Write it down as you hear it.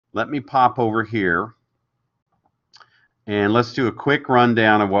let me pop over here and let's do a quick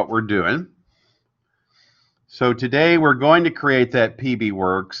rundown of what we're doing. So today we're going to create that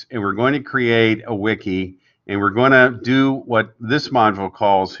PBWorks, and we're going to create a wiki, and we're going to do what this module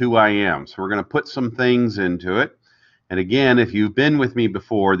calls Who I Am. So we're going to put some things into it. And again, if you've been with me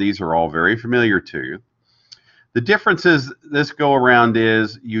before, these are all very familiar to you. The difference is this go around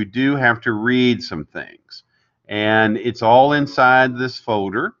is you do have to read some things. And it's all inside this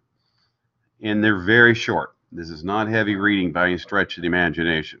folder, and they're very short. This is not heavy reading by any stretch of the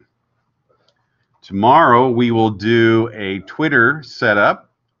imagination. Tomorrow we will do a Twitter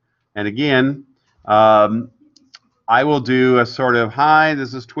setup, and again, I will do a sort of, hi,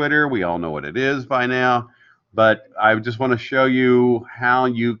 this is Twitter. We all know what it is by now, but I just want to show you how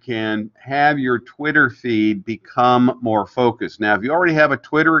you can have your Twitter feed become more focused. Now, if you already have a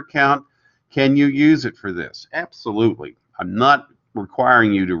Twitter account, can you use it for this? Absolutely. I'm not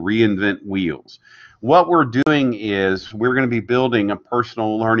requiring you to reinvent wheels. What we're doing is we're going to be building a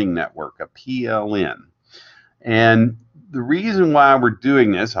personal learning network, a PLN. And the reason why we're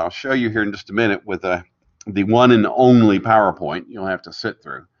doing this, I'll show you here in just a minute with the one and only PowerPoint you'll have to sit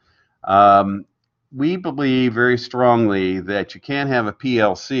through. We believe very strongly that you can't have a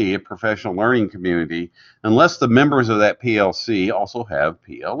PLC, a professional learning community, unless the members of that PLC also have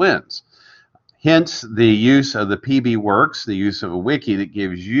PLNs. Hence, the use of the PBWorks, the use of a wiki that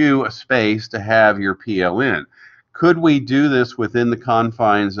gives you a space to have your PLN. Could we do this within the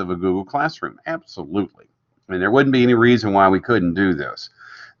confines of a Google Classroom? Absolutely. I mean, there wouldn't be any reason why we couldn't do this.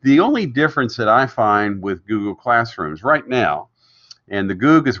 The only difference that I find with Google Classrooms right now, and the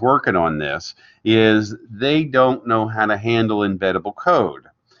Goog is working on this, is they don't know how to handle embeddable code,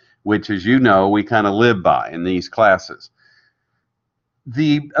 which, as you know, we kind of live by in these classes.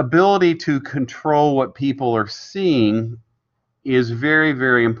 The ability to control what people are seeing is very,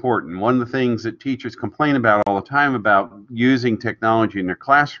 very important. One of the things that teachers complain about all the time about using technology in their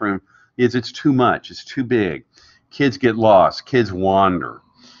classroom is it's too much, it's too big. Kids get lost, kids wander.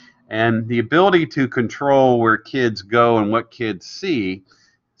 And the ability to control where kids go and what kids see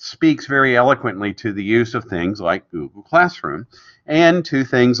speaks very eloquently to the use of things like Google Classroom and to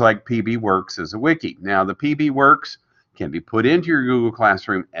things like PBWorks as a wiki. Now, the PBWorks can be put into your Google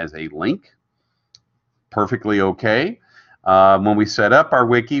Classroom as a link. Perfectly okay. When we set up our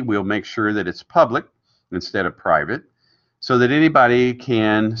wiki, we'll make sure that it's public instead of private so that anybody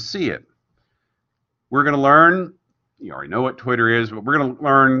can see it. We're going to learn, you already know what Twitter is, but we're going to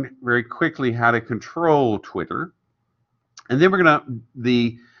learn very quickly how to control Twitter. And then we're going to,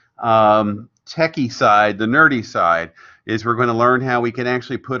 the techie side, the nerdy side, is we're going to learn how we can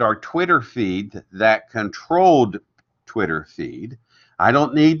actually put our Twitter feed, that controlled Twitter feed. I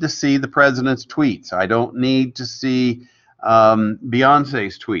don't need to see the president's tweets. I don't need to see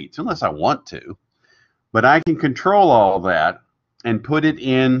Beyonce's tweets unless I want to. But I can control all that and put it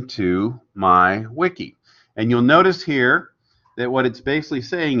into my wiki. And you'll notice here that what it's basically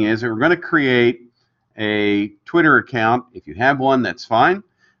saying is that we're going to create a Twitter account. If you have one, that's fine.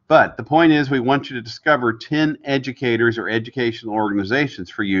 But the point is we want you to discover 10 educators or educational organizations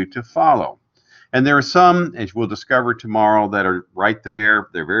for you to follow. And there are some, as we'll discover tomorrow, that are right there.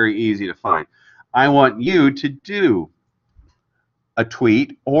 They're very easy to find. I want you to do a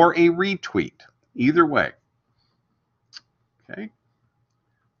tweet or a retweet, either way. Okay.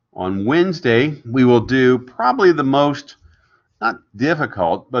 On Wednesday, we will do probably the most, not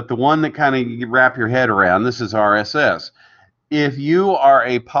difficult, but the one that kind of you wrap your head around. This is RSS. If you are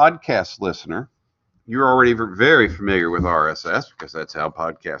a podcast listener, you're already very familiar with RSS because that's how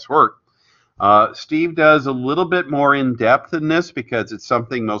podcasts work. Steve does a little bit more in depth in this because it's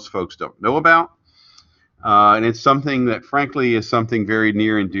something most folks don't know about. And it's something that, frankly, is something very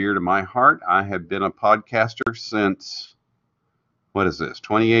near and dear to my heart. I have been a podcaster since, what is this,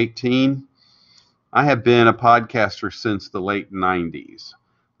 2018? I have been a podcaster since the late 90s.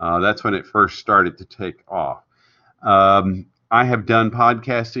 That's when it first started to take off. I have done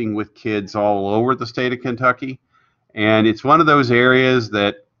podcasting with kids all over the state of Kentucky. And it's one of those areas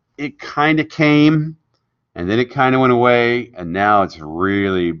that it kind of came, and then it kind of went away, and now it's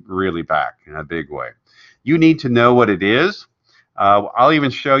really, really back in a big way. You need to know what it is. I'll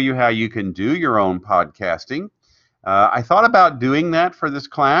even show you how you can do your own podcasting. I thought about doing that for this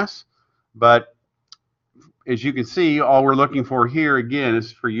class, but as you can see, all we're looking for here, again,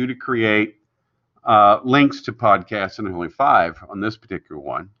 is for you to create links to podcasts, and only 5 on this particular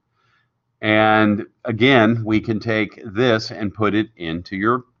one. And again, we can take this and put it into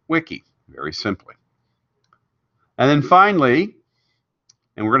your wiki, very simply. And then finally,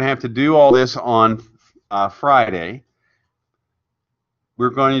 and we're going to have to do all this on Friday, we're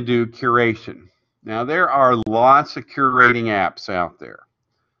going to do curation. Now, there are lots of curating apps out there.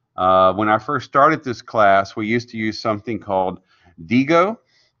 When I first started this class, we used to use something called Diigo,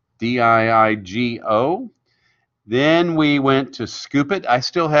 D-I-I-G-O. Then we went to Scoopit. I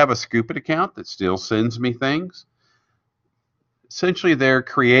still have a Scoopit account that still sends me things. Essentially, they're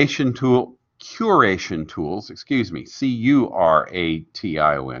curation tools, C-U-R-A-T-I-O-N.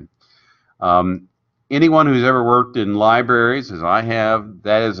 Anyone who's ever worked in libraries, as I have,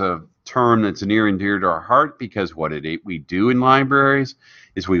 that is a term that's near and dear to our heart, because what we do in libraries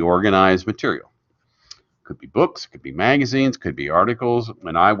is we organize material. Could be books, could be magazines, could be articles.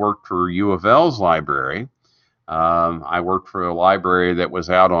 When I worked for U of L's library, I worked for a library that was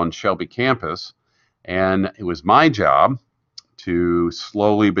out on Shelby campus, and it was my job to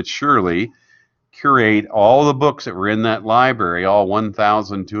slowly but surely curate all the books that were in that library, all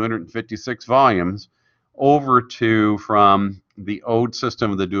 1,256 volumes, over to, from the old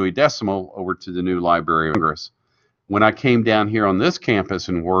system of the Dewey Decimal over to the new Library of Congress. When I came down here on this campus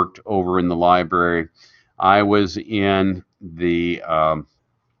and worked over in the library, I was in the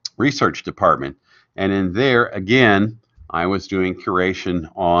research department, and in there, again, I was doing curation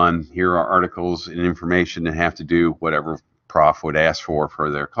on, here are articles and information that have to do whatever prof would ask for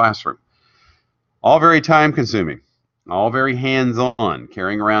their classroom. All very time consuming, all very hands-on,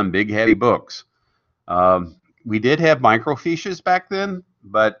 carrying around big heavy books. We did have microfiches back then,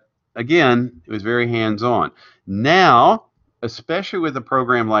 but again, it was very hands-on. Now, especially with a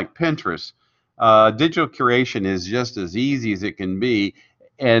program like Pinterest, digital curation is just as easy as it can be.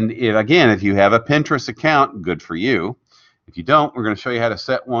 And if you have a Pinterest account, good for you. If you don't, we're going to show you how to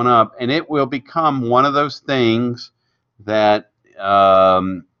set one up, and it will become one of those things that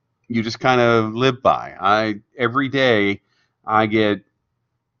you just kind of live by. Every day I get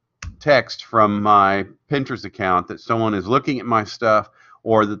text from my Pinterest account that someone is looking at my stuff,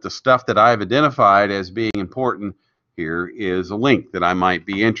 or that the stuff that I've identified as being important here is a link that I might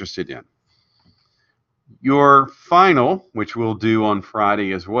be interested in. Your final, which we'll do on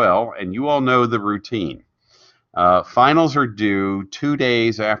Friday as well, and you all know the routine. Finals are due 2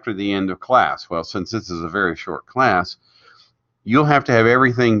 days after the end of class. Well, since this is a very short class, you'll have to have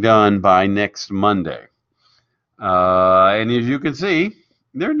everything done by next Monday. And as you can see,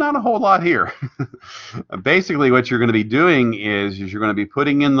 there's not a whole lot here. Basically, what you're going to be doing is you're going to be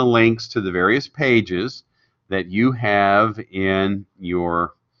putting in the links to the various pages that you have in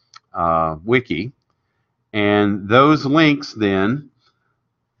your wiki. And those links then,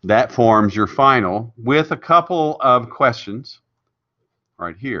 that forms your final with a couple of questions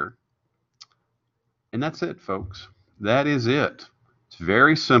right here. And that's it, folks. That is it. It's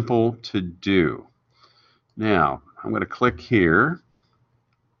very simple to do. Now, I'm going to click here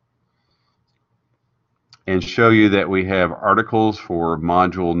and show you that we have articles for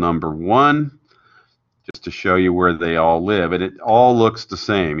module number 1, just to show you where they all live. And it all looks the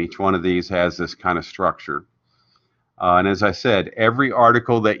same. Each one of these has this kind of structure. And as I said, every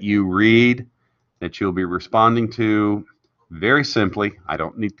article that you read that you'll be responding to, very simply, I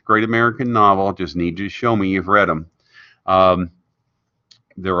don't need the Great American Novel, just need you to show me you've read them.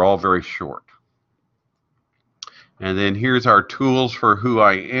 They're all very short. And then here's our tools for who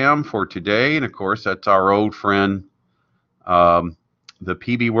I am for today. And of course, that's our old friend, the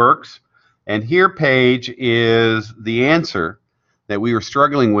PBWorks. And here page is the answer that we were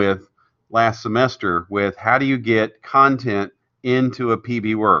struggling with last semester with how do you get content into a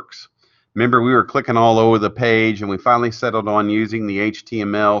PBWorks. Remember, we were clicking all over the page, and we finally settled on using the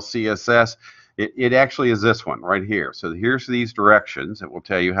HTML, CSS. It actually is this one right here. So here's these directions that will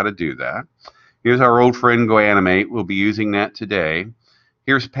tell you how to do that. Here's our old friend GoAnimate. We'll be using that today.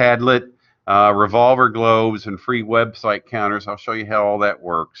 Here's Padlet, revolver globes, and free website counters. I'll show you how all that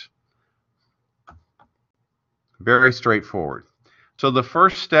works. Very straightforward. So the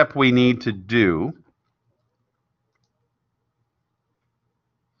first step we need to do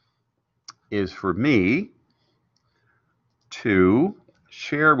is for me to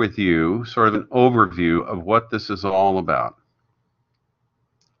share with you sort of an overview of what this is all about.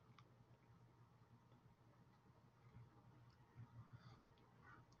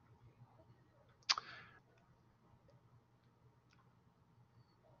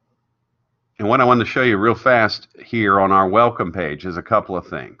 And what I wanted to show you real fast here on our welcome page is a couple of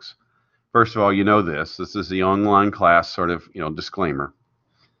things. First of all, you know this is the online class sort of, disclaimer.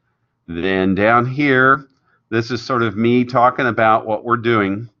 Then down here, this is sort of me talking about what we're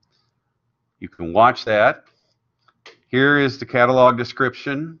doing. You can watch that. Here is the catalog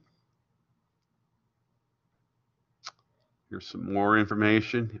description. Here's some more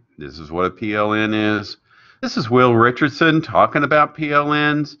information. This is what a PLN is. This is Will Richardson talking about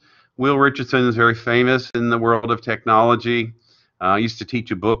PLNs. Will Richardson is very famous in the world of technology. I used to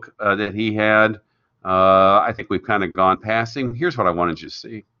teach a book that he had. I think we've kind of gone past him. Here's what I wanted you to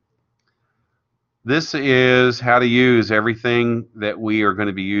see. This is how to use everything that we are going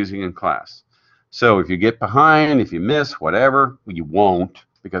to be using in class. So if you get behind, if you miss, whatever, you won't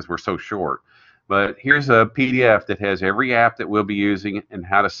because we're so short. But here's a PDF that has every app that we'll be using and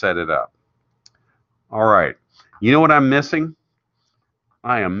how to set it up. All right. You know what I'm missing?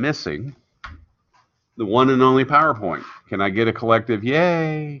 I am missing the one and only PowerPoint. Can I get a collective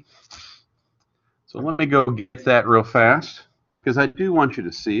yay? So let me go get that real fast because I do want you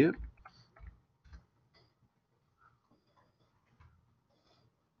to see it.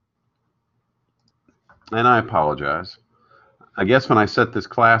 And I apologize. I guess when I set this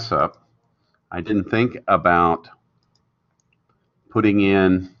class up, I didn't think about putting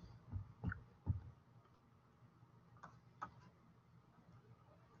in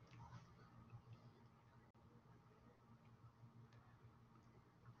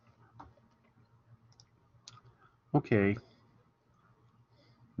okay,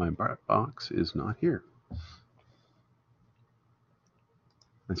 my box is not here.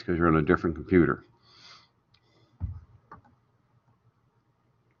 That's because you're on a different computer.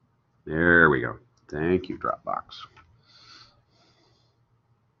 There we go. Thank you, Dropbox.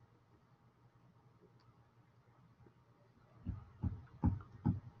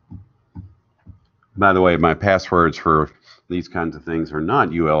 By the way, my passwords for these kinds of things are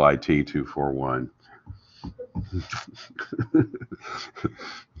not ULIT241.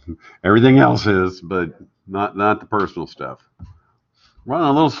 Everything else is, but not the personal stuff. Running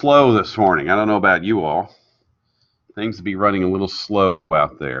a little slow this morning. I don't know about you all. Things to be running a little slow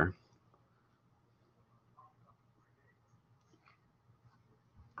out there.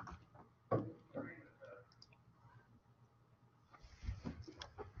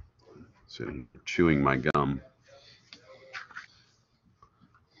 Sitting chewing my gum.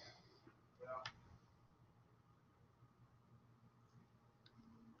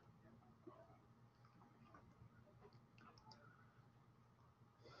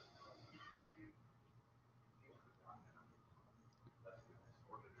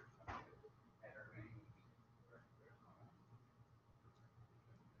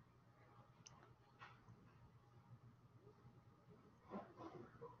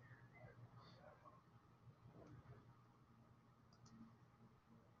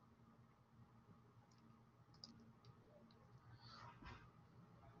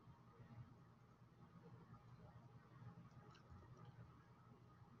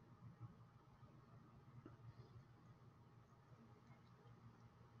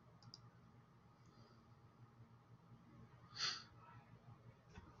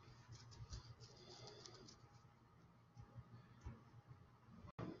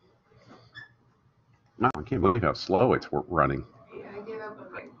 No, I can't believe how slow it's running. Yeah, I gave up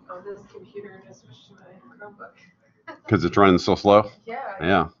on this computer and just switched to my Chromebook. Because it's running so slow? Yeah.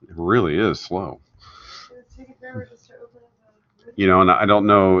 Yeah, it really is slow. It's taking forever just to open it. You know, and I don't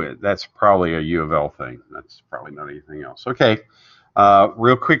know, that's probably a U of L thing. That's probably not anything else. Okay,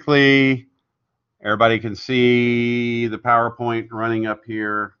 real quickly, everybody can see the PowerPoint running up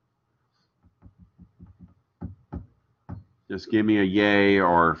here. Just give me a yay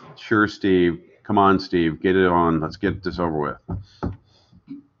or sure, Steve. Come on, Steve, get it on. Let's get this over with. All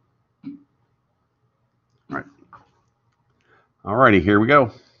right. All righty, here we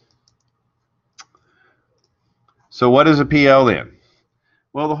go. So what is a PLN?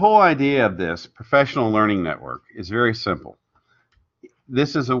 Well, the whole idea of this professional learning network is very simple.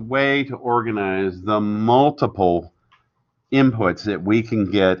 This is a way to organize the multiple inputs that we can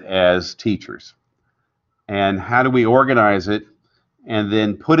get as teachers. And how do we organize it and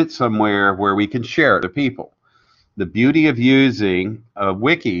then put it somewhere where we can share it to people? The beauty of using a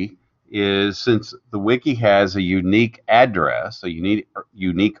wiki is since the wiki has a unique address, a unique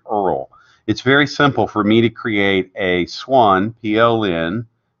URL, it's very simple for me to create a swan,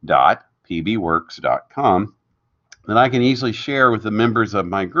 PLN.PBWorks.com, that I can easily share with the members of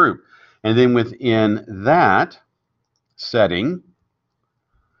my group. And then within that setting,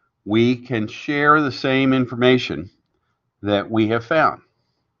 we can share the same information that we have found.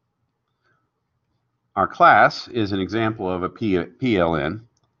 Our class is an example of a PLN,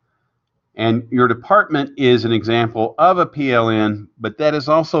 and your department is an example of a PLN, but that has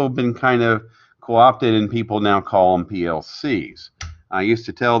also been kind of co-opted and people now call them PLCs. I used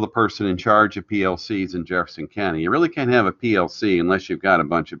to tell the person in charge of PLCs in Jefferson County, you really can't have a PLC unless you've got a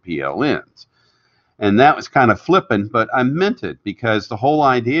bunch of PLNs. And that was kind of flippant, but I meant it, because the whole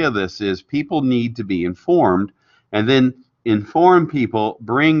idea of this is people need to be informed, and then inform people,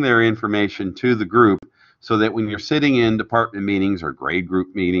 bring their information to the group, so that when you're sitting in department meetings or grade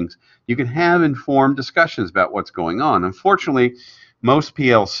group meetings, you can have informed discussions about what's going on. Unfortunately, most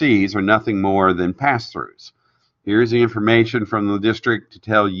PLCs are nothing more than pass-throughs. Here's the information from the district to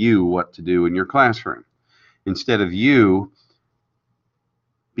tell you what to do in your classroom, instead of you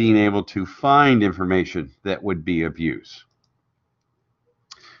being able to find information that would be of use.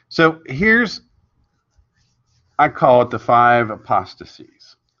 So here's, I call it the 5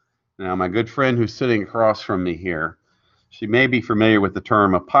 apostasies. Now, my good friend who's sitting across from me here, she may be familiar with the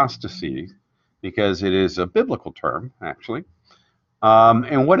term apostasy, because it is a biblical term, actually.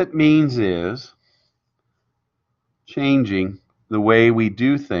 And what it means is changing the way we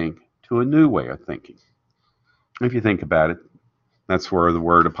do think to a new way of thinking. If you think about it, that's where the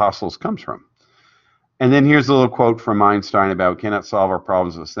word apostles comes from. And then here's a little quote from Einstein about we cannot solve our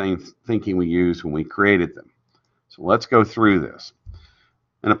problems with the same thinking we used when we created them. So let's go through this.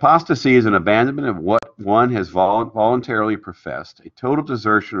 An apostasy is an abandonment of what one has voluntarily professed, a total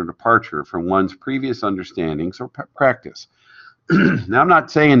desertion or departure from one's previous understandings or practice. Now, I'm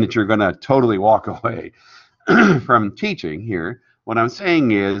not saying that you're going to totally walk away from teaching here. What I'm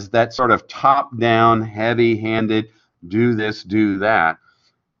saying is that sort of top-down, heavy-handed, do this, do that,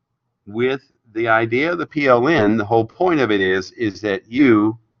 with the idea of the PLN, the whole point of it is that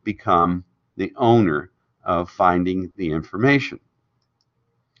you become the owner of finding the information.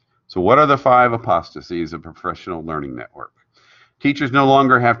 So what are the 5 apostasies of professional learning network? Teachers no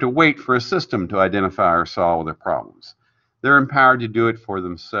longer have to wait for a system to identify or solve their problems. They're empowered to do it for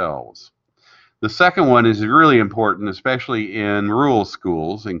themselves. The second one is really important, especially in rural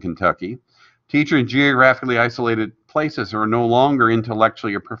schools in Kentucky. Teachers in geographically isolated places are no longer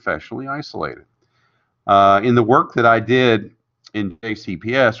intellectually or professionally isolated. In the work that I did in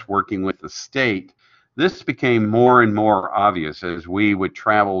JCPS, working with the state, this became more and more obvious as we would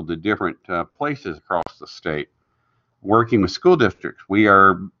travel to different places across the state, working with school districts. We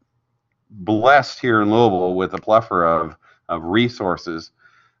are blessed here in Louisville with a plethora of resources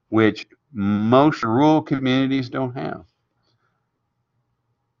which most rural communities don't have.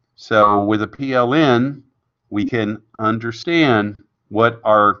 So with a PLN, we can understand what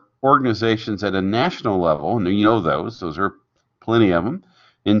our organizations at a national level, and you know those are plenty of them,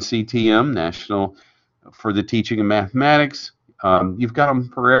 NCTM, National for the Teaching of Mathematics. You've got them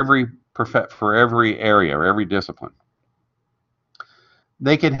for every area or every discipline.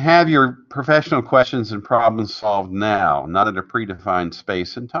 They can have your professional questions and problems solved now, not at a predefined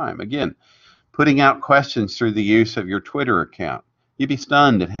space and time. Again, putting out questions through the use of your Twitter account. You'd be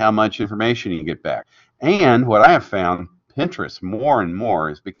stunned at how much information you get back. And what I have found, Pinterest more and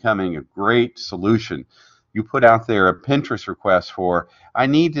more is becoming a great solution. You put out there a Pinterest request for, I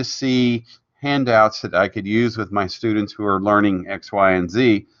need to see handouts that I could use with my students who are learning X, Y, and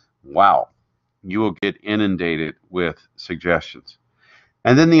Z. Wow, you will get inundated with suggestions.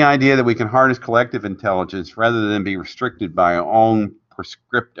 And then the idea that we can harness collective intelligence rather than be restricted by our own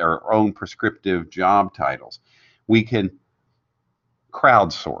prescriptive job titles. We can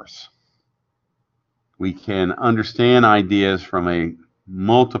crowdsource. We can understand ideas from a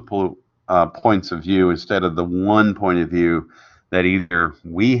multiple points of view instead of the one point of view that either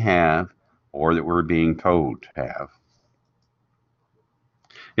we have or that we're being told to have.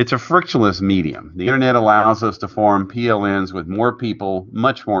 It's a frictionless medium. The internet allows us to form PLNs with more people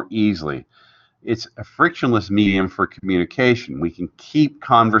much more easily. It's a frictionless medium for communication. We can keep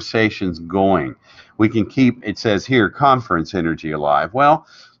conversations going. We can keep, it says here, conference energy alive. Well,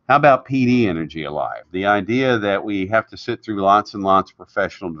 how about PD energy alive? The idea that we have to sit through lots and lots of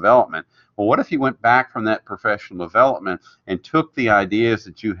professional development. Well, what if you went back from that professional development and took the ideas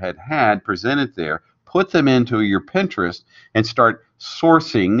that you had presented there, put them into your Pinterest, and start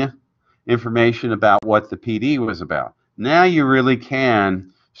sourcing information about what the PD was about? Now you really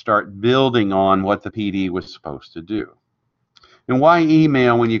can start building on what the PD was supposed to do. And why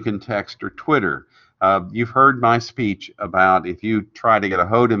email when you can text or Twitter? You've heard my speech about if you try to get a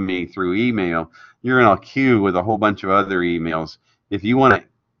hold of me through email, you're in a queue with a whole bunch of other emails. If you want to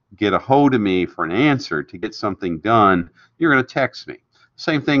get a hold of me for an answer to get something done, you're going to text me.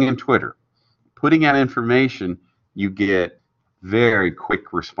 Same thing in Twitter. Putting out information, you get very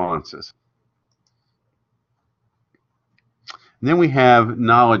quick responses. And then we have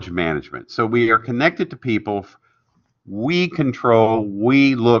knowledge management. So we are connected to people. We control,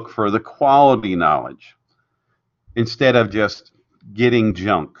 we look for the quality knowledge instead of just getting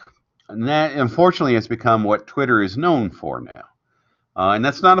junk. And that, unfortunately, has become what Twitter is known for now. And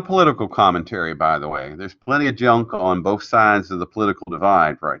that's not a political commentary, by the way. There's plenty of junk on both sides of the political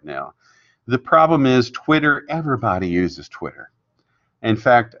divide right now. The problem is Twitter, everybody uses Twitter. In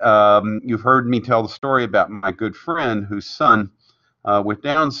fact, you've heard me tell the story about my good friend whose son with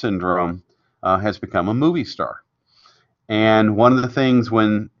Down syndrome has become a movie star. And one of the things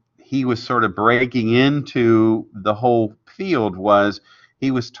when he was sort of breaking into the whole field was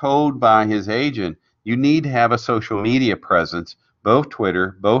he was told by his agent, you need to have a social media presence, both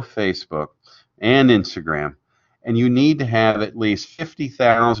Twitter, both Facebook, and Instagram. And you need to have at least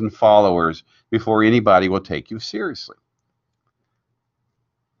 50,000 followers before anybody will take you seriously.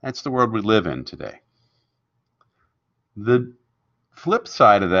 That's the world we live in today. The flip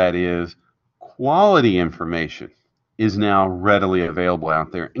side of that is quality information is now readily available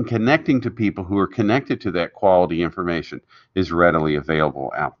out there, and connecting to people who are connected to that quality information is readily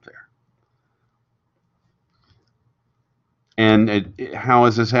available out there. And how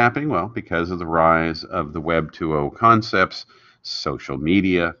is this happening? Well, because of the rise of the Web 2.0 concepts, social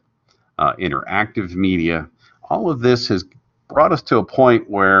media, interactive media, all of this has brought us to a point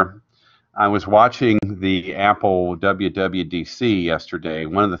where I was watching the Apple WWDC yesterday.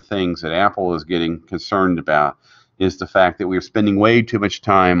 One of the things that Apple is getting concerned about is the fact that we're spending way too much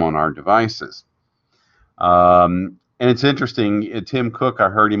time on our devices. And it's interesting, Tim Cook, I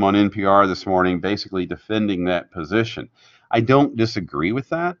heard him on NPR this morning basically defending that position. I don't disagree with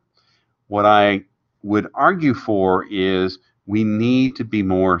that. What I would argue for is we need to be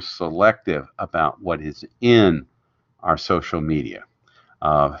more selective about what is in our social media.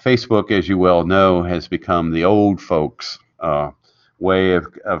 Facebook, as you well know, has become the old folks' way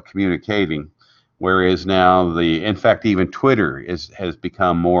of communicating, whereas now in fact, even Twitter has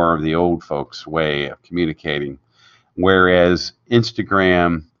become more of the old folks' way of communicating, whereas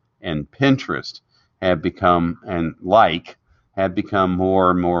Instagram and Pinterest have become, have become more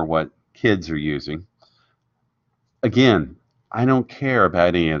and more what kids are using. Again, I don't care about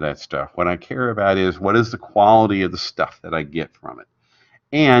any of that stuff. What I care about is what is the quality of the stuff that I get from it.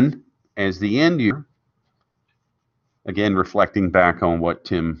 And as the end user, again, reflecting back on what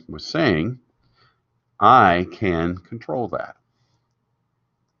Tim was saying, I can control that.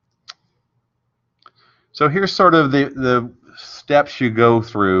 So here's sort of the steps you go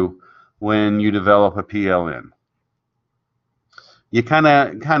through when you develop a PLN. You kind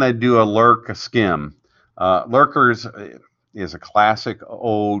of do a lurk, a skim. Lurkers is a classic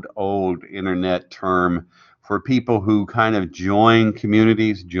old internet term for people who kind of join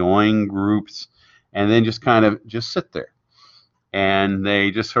communities, join groups, and then just kind of just sit there. And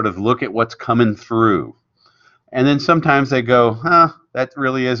they just sort of look at what's coming through. And then sometimes they go, that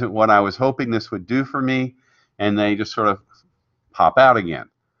really isn't what I was hoping this would do for me. And they just sort of pop out again.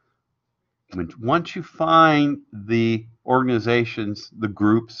 And once you find the organizations, the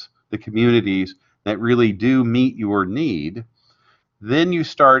groups, the communities that really do meet your need, then you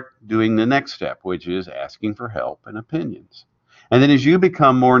start doing the next step, which is asking for help and opinions. And then as you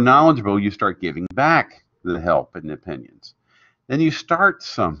become more knowledgeable, you start giving back the help and opinions. Then you start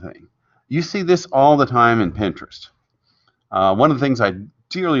something. You see this all the time in Pinterest. One of the things I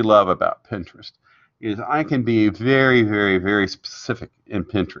dearly love about Pinterest is I can be very, very, very specific in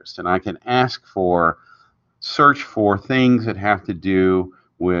Pinterest, and I can search for things that have to do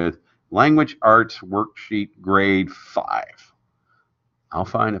with language arts worksheet grade 5. I'll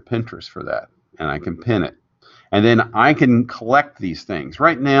find a Pinterest for that, and I can pin it. And then I can collect these things.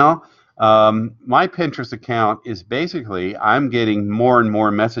 Right now, my Pinterest account is basically, I'm getting more and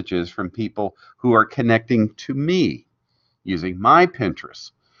more messages from people who are connecting to me using my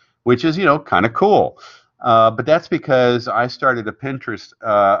Pinterest, which is, kind of cool. But that's because I started a Pinterest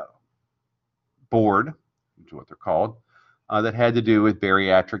board, which is what they're called, that had to do with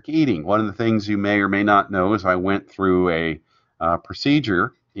bariatric eating. One of the things you may or may not know is I went through a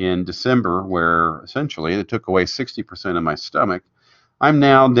procedure in December where essentially they took away 60% of my stomach. I'm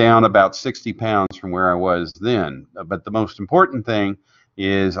now down about 60 pounds from where I was then. But the most important thing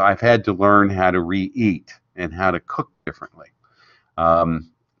is I've had to learn how to re-eat and how to cook differently. And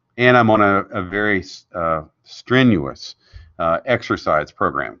I'm on a very strenuous exercise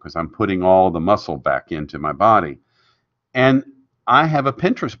program because I'm putting all the muscle back into my body. And I have a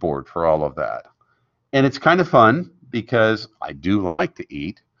Pinterest board for all of that. And it's kind of fun because I do like to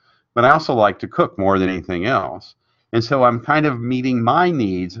eat, but I also like to cook more than anything else. And so I'm kind of meeting my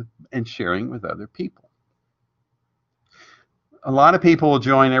needs and sharing with other people. A lot of people will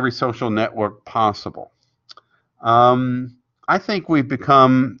join every social network possible. I think we've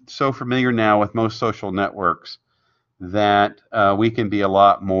become so familiar now with most social networks that we can be a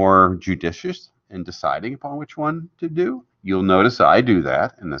lot more judicious in deciding upon which one to do. You'll notice I do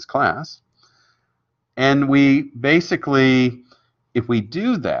that in this class. And we basically, if we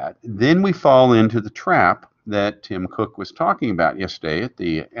do that, then we fall into the trap that Tim Cook was talking about yesterday at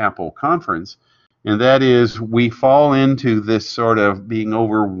the Apple conference. And that is we fall into this sort of being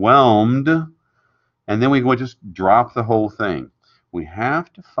overwhelmed, and then we will just drop the whole thing. We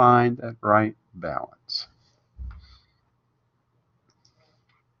have to find that right balance.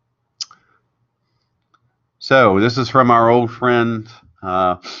 So this is from our old friend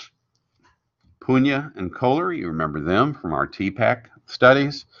Punya and Kohler. You remember them from our TPAC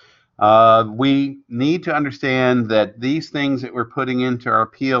studies. We need to understand that these things that we're putting into our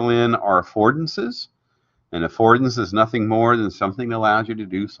PLN are affordances. And affordance is nothing more than something that allows you to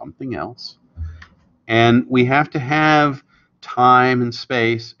do something else. And we have to have time and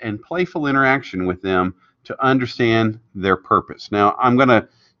space and playful interaction with them to understand their purpose. Now, I'm going to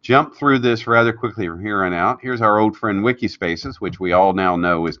jump through this rather quickly from here on out. Here's our old friend Wikispaces, which we all now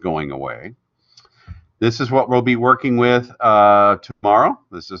know is going away. This is what we'll be working with tomorrow.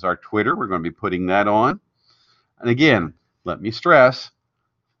 This is our Twitter. We're going to be putting that on. And again, let me stress,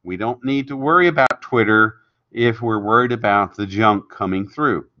 we don't need to worry about Twitter if we're worried about the junk coming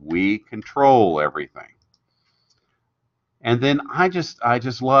through. We control everything. And then I just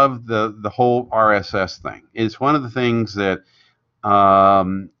love the whole RSS thing. It's one of the things that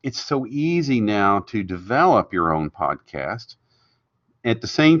it's so easy now to develop your own podcast. At the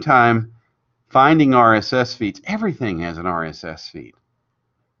same time, finding RSS feeds, everything has an RSS feed.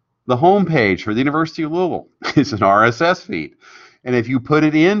 The homepage for the University of Louisville is an RSS feed. And if you put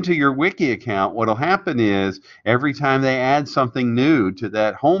it into your wiki account, what will happen is every time they add something new to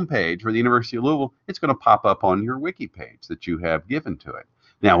that homepage for the University of Louisville, it's going to pop up on your wiki page that you have given to it.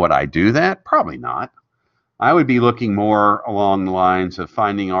 Now, would I do that? Probably not. I would be looking more along the lines of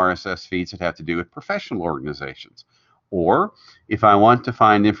finding RSS feeds that have to do with professional organizations. Or if I want to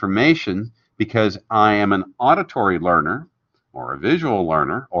find information because I am an auditory learner or a visual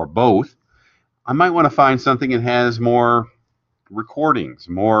learner or both, I might want to find something that has more recordings,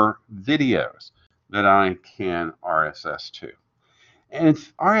 more videos that I can RSS to. And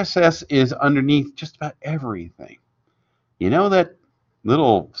RSS is underneath just about everything. You know that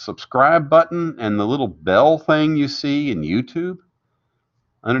little subscribe button and the little bell thing you see in YouTube?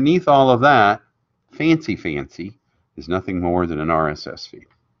 Underneath all of that, fancy, is nothing more than an RSS feed.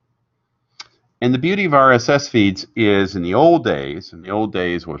 And the beauty of RSS feeds is in the old days,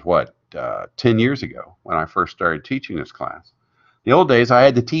 was what, 10 years ago when I first started teaching this class. The old days, I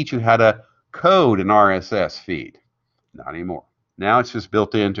had to teach you how to code an RSS feed. Not anymore. Now it's just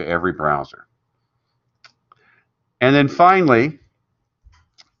built into every browser. And then finally,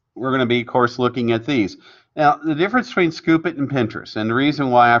 we're going to be, of course, looking at these. Now, the difference between Scoop.it and Pinterest, and the reason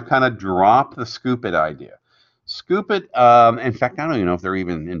why I've kind of dropped the Scoop.it idea. Scoop.it, in fact, I don't even know if they're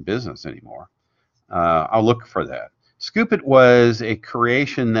even in business anymore. I'll look for that. Scoop.it was a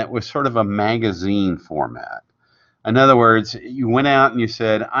creation that was sort of a magazine format. In other words, you went out and you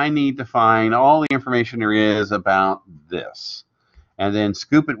said, I need to find all the information there is about this. And then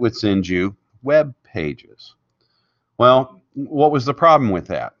Scoop.it would send you web pages. Well, what was the problem with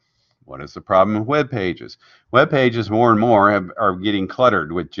that? What is the problem with web pages? Web pages more and more are getting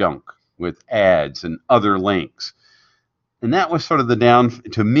cluttered with junk, with ads and other links. And that was sort of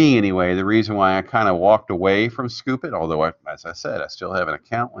to me anyway, the reason why I kind of walked away from Scoop.it, although, as I said, I still have an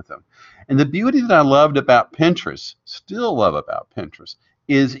account with them. And the beauty that I loved about Pinterest, still love about Pinterest,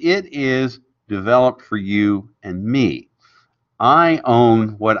 is it is developed for you and me. I own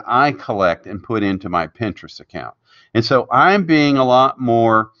what I collect and put into my Pinterest account. And so I'm being a lot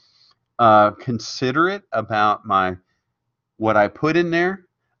more considerate about what I put in there.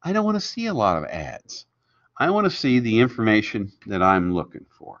 I don't want to see a lot of ads. I want to see the information that I'm looking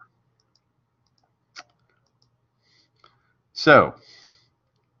for. So,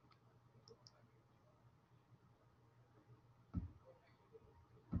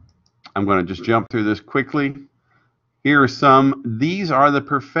 I'm going to just jump through this quickly. Here are some. These are the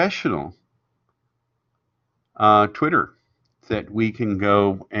professional Twitter that we can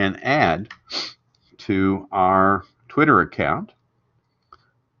go and add to our Twitter account.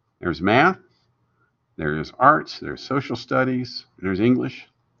 There's math, there's arts, there's social studies, there's English,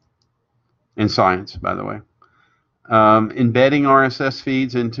 and science, by the way. Embedding RSS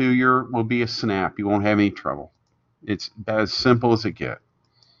feeds into will be a snap. You won't have any trouble. It's as simple as it gets.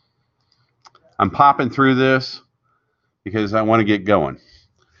 I'm popping through this because I want to get going.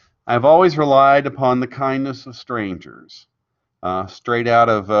 I've always relied upon the kindness of strangers. Straight out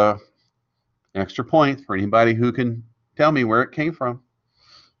of Extra Point for anybody who can tell me where it came from.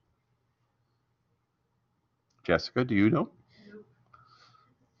 Jessica, do you know? Nope.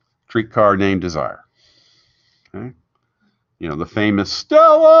 Streetcar named Desire. Okay. You know, the famous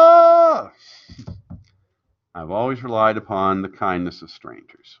Stella! I've always relied upon the kindness of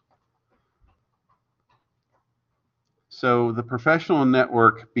strangers. So the professional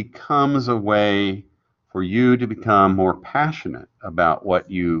network becomes a way for you to become more passionate about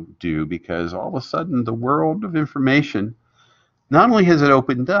what you do, because all of a sudden the world of information, not only has it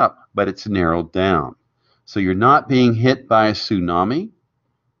opened up, but it's narrowed down. So you're not being hit by a tsunami.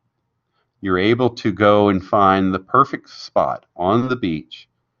 You're able to go and find the perfect spot on the beach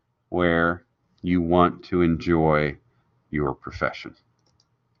where you want to enjoy your profession.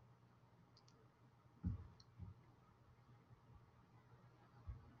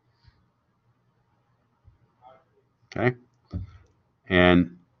 Okay?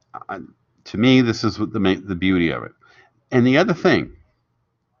 And to me, this is what the beauty of it. And the other thing,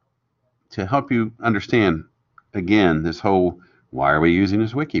 to help you understand, again, this whole, why are we using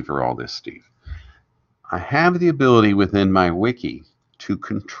this wiki for all this, Steve? I have the ability within my wiki to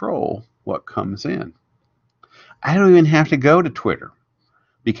control what comes in. I don't even have to go to Twitter,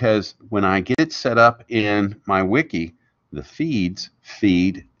 because when I get it set up in my wiki, the feeds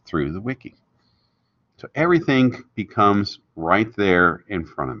feed through the wiki. So everything becomes right there in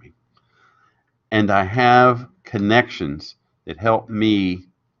front of me. And I have connections that help me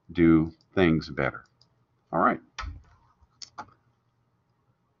do things better. All right.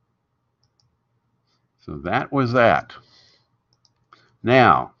 So that was that.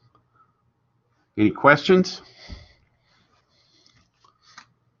 Now, any questions?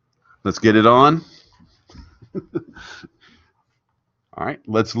 Let's get it on. All right,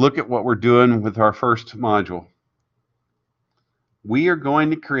 let's look at what we're doing with our first module. We are going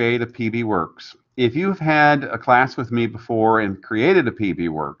to create a PBWorks. If you've had a class with me before and created a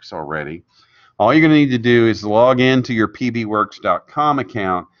PBWorks already, all you're going to need to do is log into your pbworks.com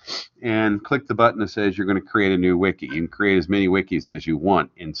account and click the button that says you're going to create a new wiki. You can create as many wikis as you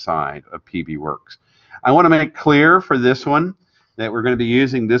want inside of PBWorks. I want to make clear for this one that we're going to be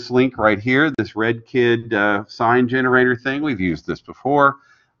using this link right here, this Red Kid sign generator thing. We've used this before.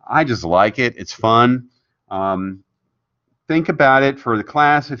 I just like it. It's fun. Think about it for the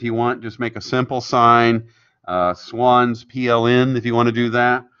class. If you want, just make a simple sign, swans, PLN, if you want to do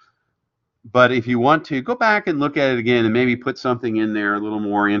that. But if you want to, go back and look at it again and maybe put something in there a little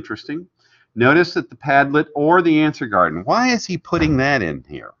more interesting. Notice that the Padlet or the answer garden, why is he putting that in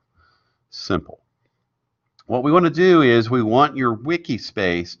here? Simple. What we want to do is we want your wiki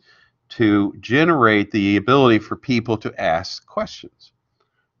space to generate the ability for people to ask questions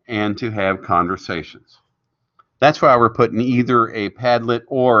and to have conversations. That's why we're putting either a Padlet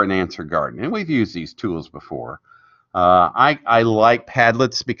or an answer garden. And we've used these tools before. I like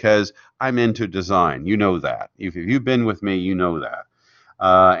Padlets because I'm into design. You know that. If you've been with me, you know that.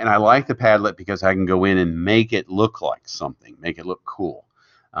 And I like the Padlet because I can go in and make it look like something, make it look cool.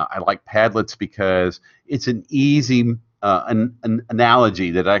 I like Padlets because it's an easy an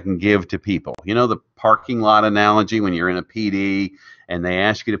analogy that I can give to people. You know, the parking lot analogy when you're in a PD and they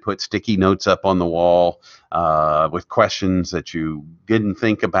ask you to put sticky notes up on the wall with questions that you didn't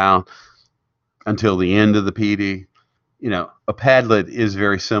think about until the end of the PD. You know, a Padlet is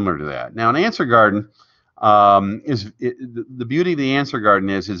very similar to that. Now, an answer garden the beauty of the answer garden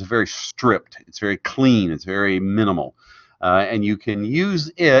is it's very stripped. It's very clean. It's very minimal. And you can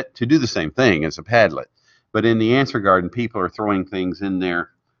use it to do the same thing as a Padlet. But in the answer garden, people are throwing things in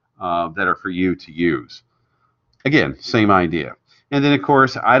there that are for you to use. Again, same idea. And then, of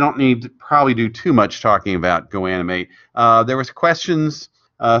course, I don't need to probably do too much talking about GoAnimate. There was questions.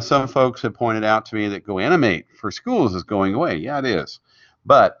 Some folks have pointed out to me that GoAnimate for schools is going away. Yeah, it is.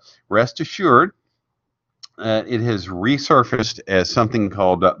 But rest assured, it has resurfaced as something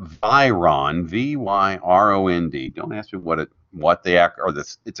called Vyron, V-Y-R-O-N-D. Don't ask me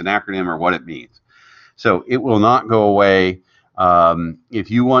it's an acronym or what it means. So it will not go away.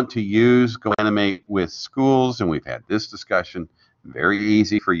 If you want to use GoAnimate with schools, and we've had this discussion, very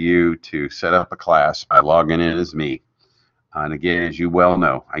easy for you to set up a class by logging in as me. And again, as you well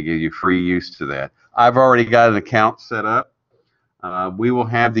know, I give you free use to that. I've already got an account set up. We will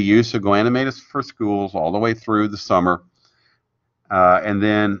have the use of GoAnimate for schools all the way through the summer. And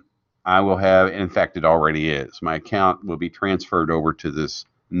then I will have, in fact, it already is. My account will be transferred over to this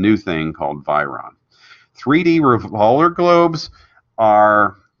new thing called Vyron. 3D roller globes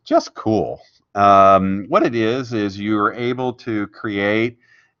are just cool. What it is you're able to create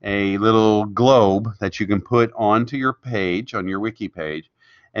a little globe that you can put onto your page, on your wiki page,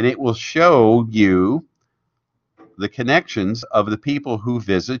 and it will show you the connections of the people who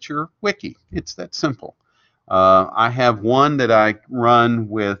visit your wiki. It's that simple. I have one that I run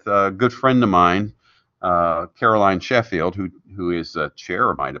with a good friend of mine, Caroline Sheffield, who is a chair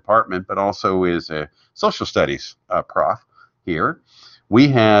of my department, but also is a social studies prof here. We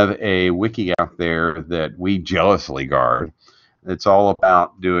have a wiki out there that we jealously guard. It's all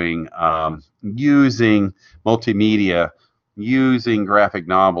about doing using multimedia, using graphic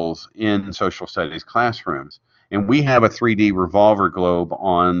novels in social studies classrooms. And we have a 3D revolver globe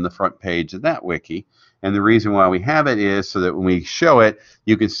on the front page of that wiki. And the reason why we have it is so that when we show it,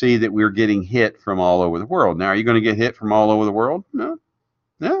 you can see that we're getting hit from all over the world. Now, are you going to get hit from all over the world? No,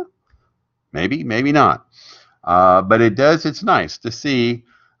 no, maybe, maybe not. But it does, it's nice to see.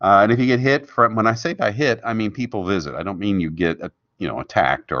 And if you get hit from, when I say by hit, I mean people visit. I don't mean you get,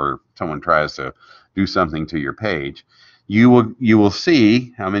 attacked or someone tries to do something to your page. You will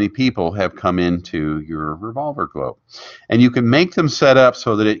see how many people have come into your revolver globe, and you can make them set up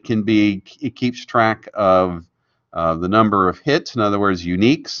so that it keeps track of the number of hits. In other words,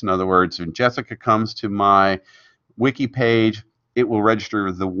 uniques. In other words, when Jessica comes to my wiki page, it will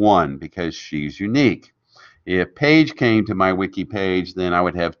register the 1 because she's unique. If Paige came to my wiki page, then I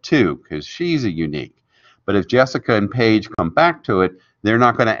would have 2 because she's a unique. But if Jessica and Paige come back to it, they're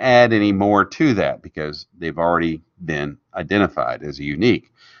not going to add any more to that because they've already been identified as a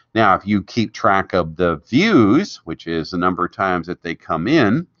unique. Now, if you keep track of the views, which is the number of times that they come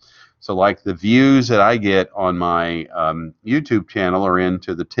in, so like the views that I get on my YouTube channel are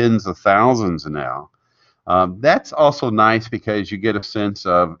into the tens of thousands now. That's also nice because you get a sense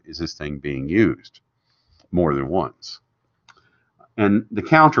of, is this thing being used more than once? And the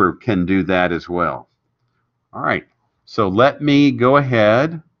counter can do that as well. All right, so let me go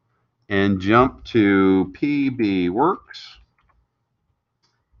ahead and jump to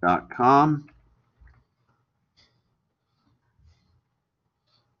pbworks.com.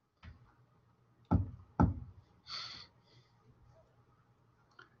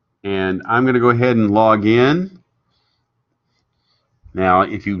 And I'm going to go ahead and log in. Now,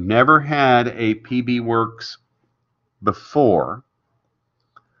 if you've never had a PBWorks before,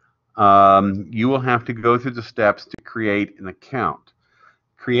 you will have to go through the steps to create an account.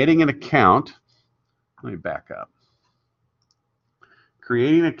 Creating an account, let me back up.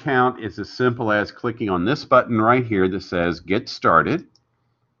 Creating an account is as simple as clicking on this button right here that says Get Started.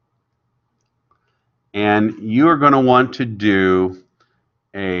 And you are going to want to do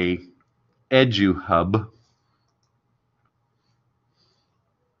a EduHub.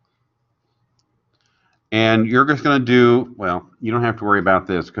 And you're just going to do, well, you don't have to worry about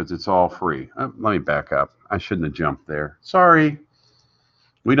this because it's all free. Let me back up. I shouldn't have jumped there. Sorry.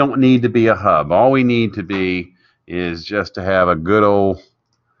 We don't need to be a hub. All we need to be is just to have a good old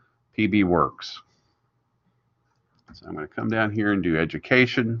PBWorks. So I'm going to come down here and do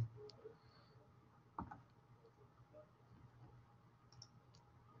education.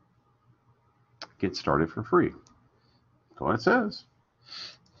 Get started for free. That's what it says.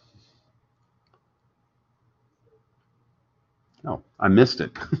 Oh, I missed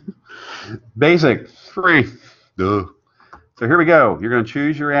it. Basic, free. Duh. So here we go. You're going to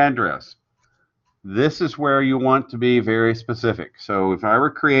choose your address. This is where you want to be very specific. So if I were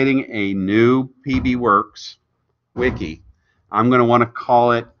creating a new PBWorks wiki, I'm going to want to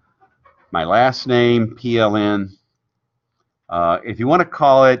call it my last name, PLN. If you want to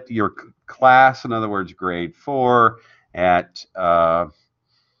call it your class, in other words, grade 4 at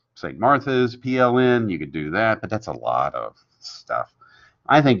St. Martha's, PLN, you could do that, but that's a lot of stuff.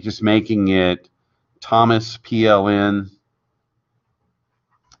 I think just making it Thomas PLN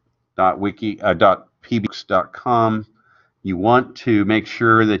 .pbworks.com. You want to make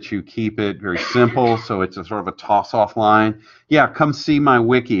sure that you keep it very simple, so it's a sort of a toss-off line. Yeah, come see my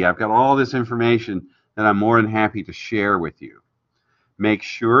wiki. I've got all this information that I'm more than happy to share with you. Make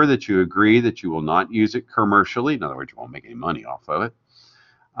sure that you agree that you will not use it commercially. In other words, you won't make any money off of it.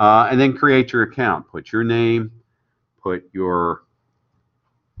 And then create your account. Put your name, put your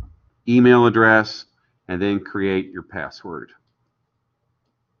email address, and then create your password.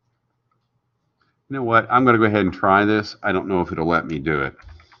 You know what? I'm going to go ahead and try this. I don't know if it'll let me do it.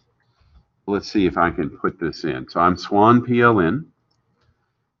 Let's see if I can put this in. So I'm Swan PLN,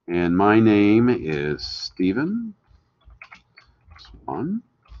 and my name is Stephen Swan.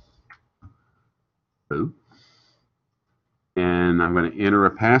 And I'm going to enter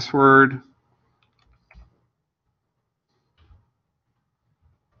a password.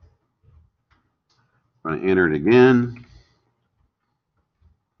 I'm going to enter it again.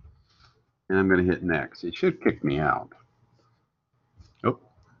 And I'm going to hit next. It should kick me out. Oh,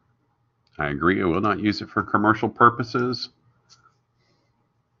 I agree. I will not use it for commercial purposes.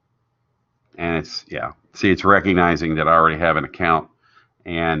 And it's, yeah, see, it's recognizing that I already have an account,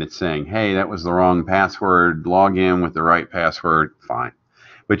 and it's saying, hey, that was the wrong password, log in with the right password, fine.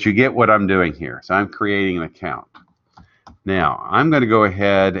 But you get what I'm doing here. So I'm creating an account. Now, I'm going to go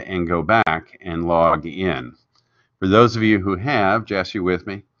ahead and go back and log in. For those of you who have, Jess, you with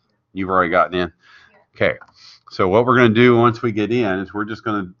me? You've already gotten in? Okay. So what we're going to do once we get in is we're just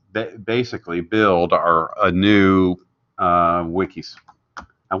going to basically build a new wikis.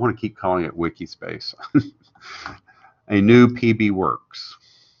 I want to keep calling it Wikispace. A new PBWorks.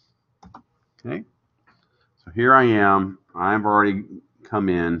 Okay. So here I am. I've already come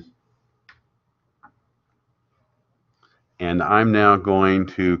in. And I'm now going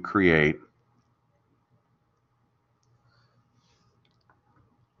to create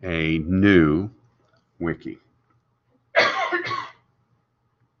a new wiki.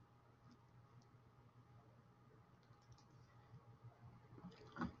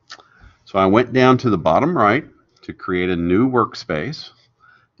 So I went down to the bottom right to create a new workspace.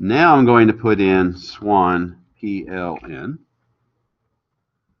 Now I'm going to put in Swan PLN.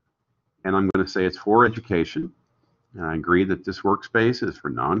 And I'm going to say it's for education. And I agree that this workspace is for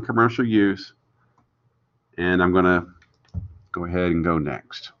non-commercial use. And I'm going to go ahead and go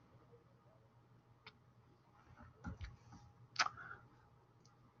next.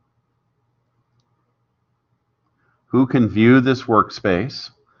 Who can view this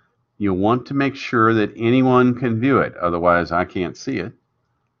workspace? You'll want to make sure that anyone can view it, otherwise I can't see it.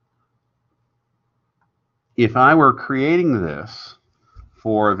 If I were creating this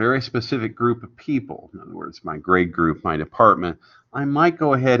for a very specific group of people, in other words, my grade group, my department, I might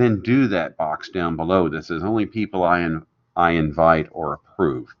go ahead and do that box down below. This is only people I invite or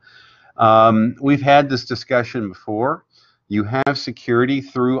approve. We've had this discussion before. You have security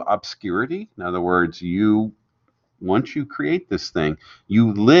through obscurity. In other words, once you create this thing,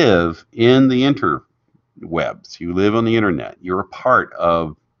 you live in the interwebs. You live on the internet. You're a part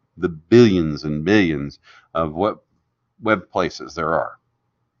of the billions and billions of web places there are.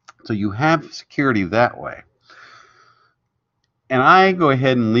 So you have security that way. And I go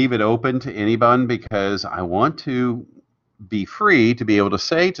ahead and leave it open to anyone because I want to be free to be able to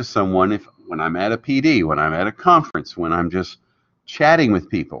say to someone, when I'm at a PD, when I'm at a conference, when I'm just chatting with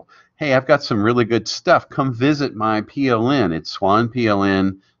people, hey, I've got some really good stuff. Come visit my PLN. It's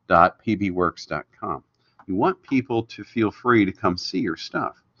swanpln.pbworks.com. You want people to feel free to come see your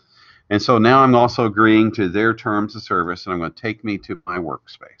stuff. And so now I'm also agreeing to their terms of service, and I'm going to take me to my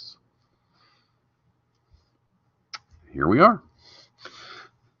workspace. Here we are.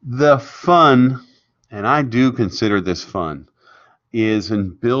 The fun, and I do consider this fun, is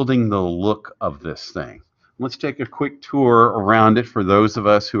in building the look of this thing. Let's take a quick tour around it for those of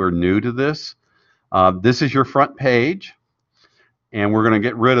us who are new to this. This is your front page, and we're going to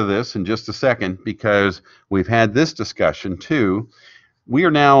get rid of this in just a second because we've had this discussion too. We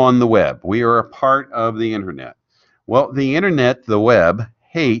are now on the web. We are a part of the internet. Well, the internet, the web,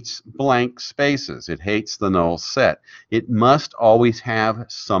 hates blank spaces. It hates the null set. It must always have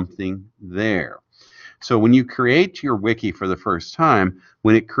something there. So when you create your wiki for the first time,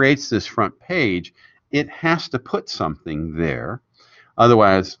 when it creates this front page, it has to put something there.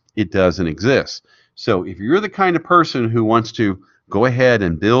 Otherwise, it doesn't exist. So if you're the kind of person who wants to go ahead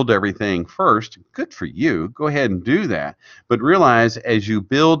and build everything first, good for you. Go ahead and do that. But realize as you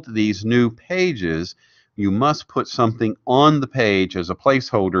build these new pages, you must put something on the page as a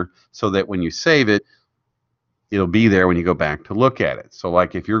placeholder so that when you save it, it'll be there when you go back to look at it. So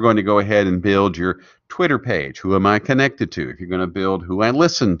like if you're going to go ahead and build your Twitter page, who am I connected to? If you're going to build who I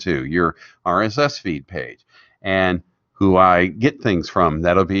listen to, your RSS feed page, and who I get things from,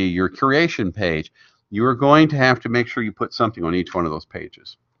 that'll be your curation page. You are going to have to make sure you put something on each one of those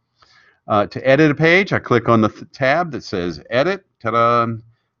pages. To edit a page, I click on the tab that says Edit. Ta-da!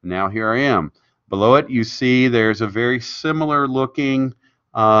 Now here I am. Below it, you see there's a very similar looking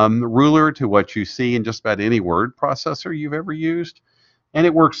ruler to what you see in just about any word processor you've ever used, and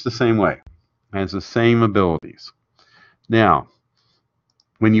it works the same way. It has the same abilities. Now,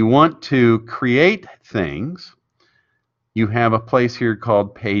 when you want to create things, you have a place here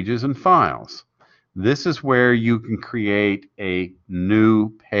called Pages and Files. This is where you can create a new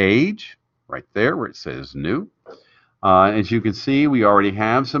page, right there where it says New. As you can see, we already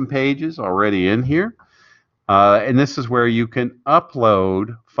have some pages already in here. And this is where you can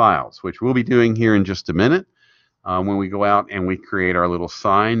upload files, which we'll be doing here in just a minute when we go out and we create our little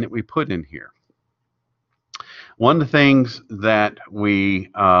sign that we put in here. One of the things that we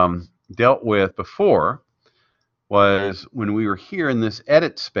dealt with before was when we were here in this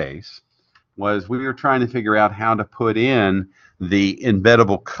edit space, was we were trying to figure out how to put in the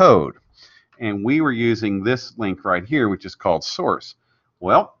embeddable code. and we were using this link right here, which is called source.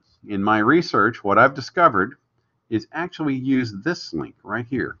 Well, in my research, what I've discovered is actually use this link right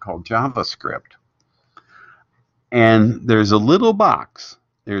here called JavaScript. And there's a little box.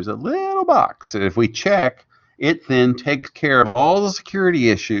 There's a little box. And if we check, it then takes care of all the security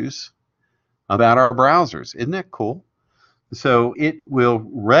issues about our browsers. Isn't that cool? So it will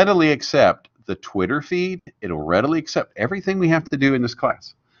readily accept the Twitter feed. It'll readily accept everything we have to do in this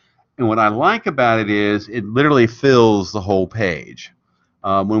class. And what I like about it is it literally fills the whole page.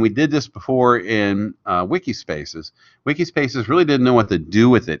 When we did this before in Wikispaces really didn't know what to do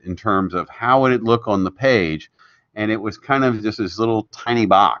with it in terms of how would it look on the page, and it was kind of just this little tiny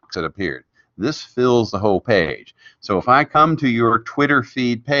box that appeared. This fills the whole page. So if I come to your Twitter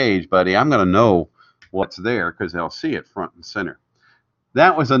feed page, buddy, I'm going to know what's there because I'll see it front and center.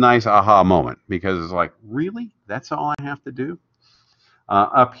 That was a nice aha moment because it's like, really? That's all I have to do?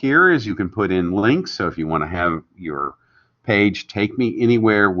 Up here is you can put in links. So if you want to have your page take me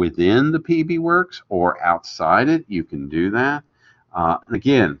anywhere within the PBWorks or outside it, you can do that.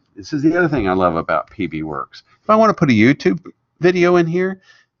 Again, this is the other thing I love about PBWorks. If I want to put a YouTube video in here,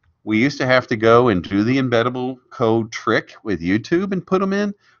 we used to have to go and do the embeddable code trick with YouTube and put them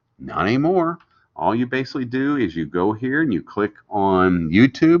in. Not anymore. All you basically do is you go here and you click on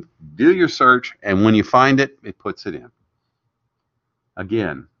YouTube, do your search, and when you find it, it puts it in.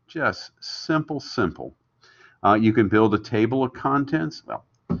 Again, just simple. You can build a table of contents. Well,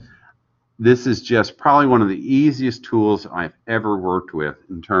 this is just probably one of the easiest tools I've ever worked with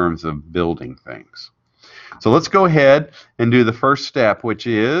in terms of building things. So let's go ahead and do the first step, which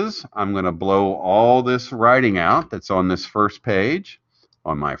is I'm going to blow all this writing out that's on this first page,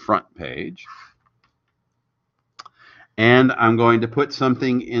 on my front page. And I'm going to put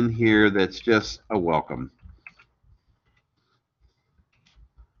something in here that's just a welcome.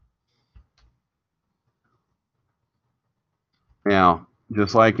 Now,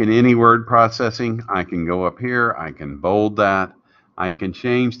 just like in any word processing, I can go up here, I can bold that, I can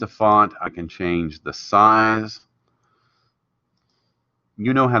change the font, I can change the size.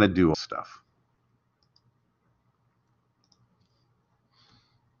 You know how to do stuff.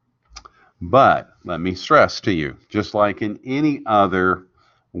 But let me stress to you, just like in any other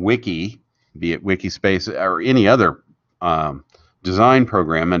wiki, be it Wikispace or any other design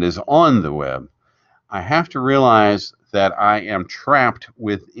program that is on the web, I have to realize that I am trapped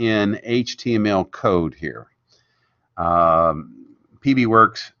within HTML code here.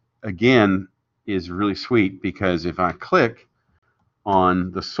 PBWorks, again, is really sweet because if I click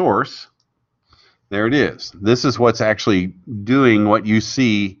on the source, there it is. This is what's actually doing what you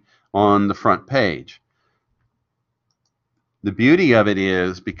see on the front page. The beauty of it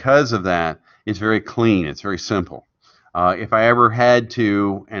is, because of that, it's very clean. It's very simple. If I ever had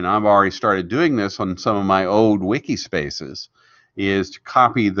to, and I've already started doing this on some of my old Wikispaces, is to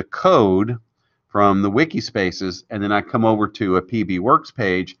copy the code from the Wikispaces, and then I come over to a PBWorks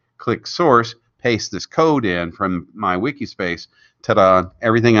page, click source, paste this code in from my Wikispace, ta-da,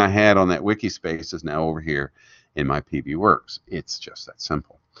 everything I had on that Wikispace is now over here in my PBWorks. It's just that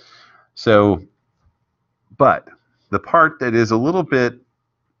simple. So, but the part that is a little bit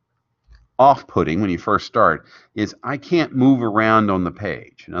off-putting when you first start is I can't move around on the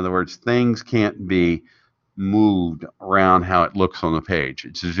page. In other words, things can't be moved around how it looks on the page.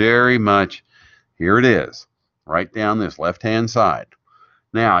 It's very much, here it is, right down this left-hand side.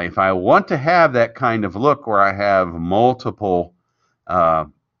 Now, if I want to have that kind of look where I have multiple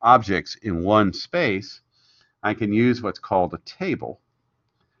objects in one space, I can use what's called a table.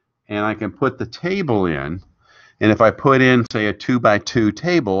 And I can put the table in. And if I put in, say, a 2x2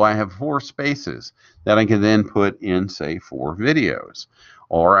 table, I have 4 spaces that I can then put in, say, 4 videos.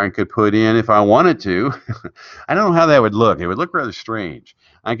 Or I could put in, if I wanted to, I don't know how that would look. It would look rather strange.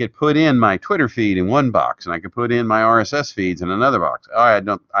 I could put in my Twitter feed in one box, and I could put in my RSS feeds in another box. I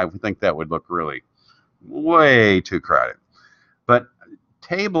think that would look really way too crowded. But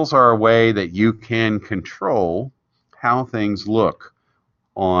tables are a way that you can control how things look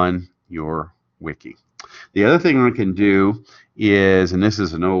on your wiki. The other thing I can do is, and this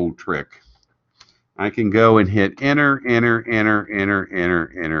is an old trick, I can go and hit enter, and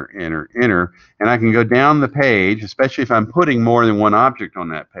I can go down the page, especially if I'm putting more than one object on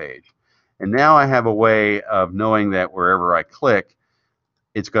that page. And now I have a way of knowing that wherever I click,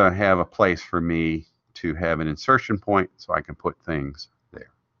 it's going to have a place for me to have an insertion point so I can put things there.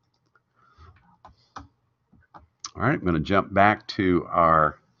 All right, I'm going to jump back to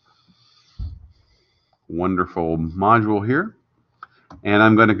our wonderful module here, and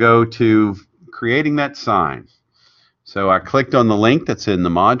I'm going to go to creating that sign. So I clicked on the link that's in the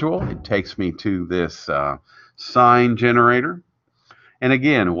module. It takes me to this sign generator. And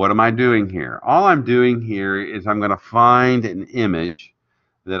again, what am I doing here? All I'm doing here is I'm going to find an image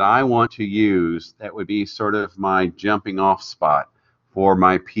that I want to use that would be sort of my jumping off spot for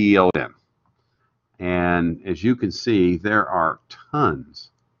my PLN. And as you can see, there are tons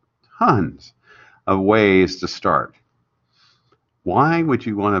of ways to start. Why would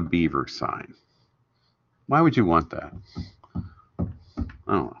you want a beaver sign? Why would you want that? I don't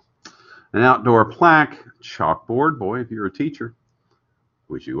know. An outdoor plaque, chalkboard, boy, if you're a teacher,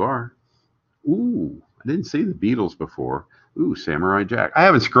 which you are. Ooh, I didn't see the Beatles before. Ooh, Samurai Jack. I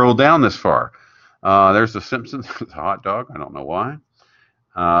haven't scrolled down this far. There's the Simpsons, the hot dog. I don't know why.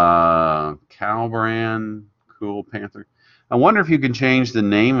 Calbrand, Cool Panther. I wonder if you can change the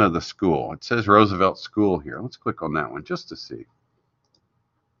name of the school. It says Roosevelt School here. Let's click on that one just to see.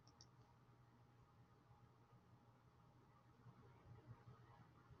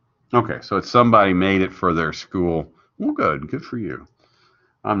 Okay, so it's somebody made it for their school. Well, good for you.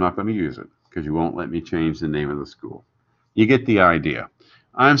 I'm not going to use it because you won't let me change the name of the school. You get the idea.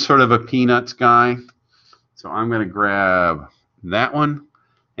 I'm sort of a peanuts guy, so I'm going to grab that one.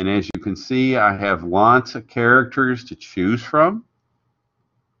 And as you can see, I have lots of characters to choose from.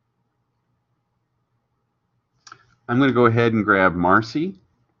 I'm going to go ahead and grab Marcy.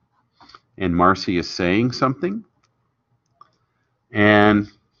 And Marcy is saying something. And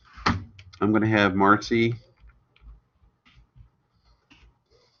I'm going to have Marcy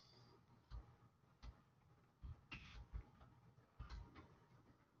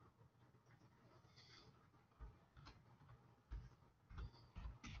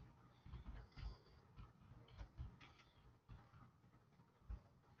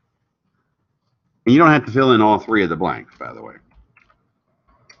and you don't have to fill in all three of the blanks, by the way.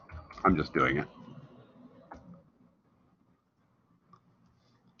 I'm just doing it.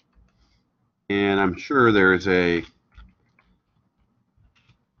 And I'm sure there's a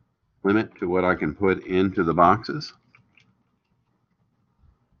limit to what I can put into the boxes.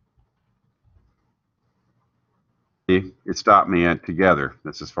 See, it stopped me at together.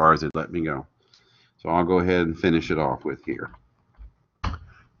 That's as far as it let me go. So I'll go ahead and finish it off with here.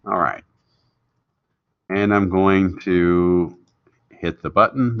 All right. And I'm going to hit the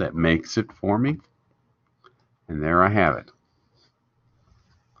button that makes it for me. And there I have it.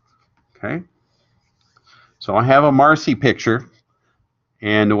 Okay. So I have a Marcy picture.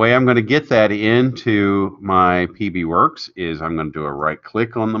 And the way I'm going to get that into my PBWorks is I'm going to do a right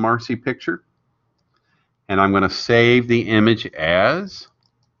click on the Marcy picture. And I'm going to save the image as.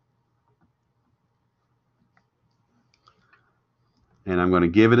 And I'm going to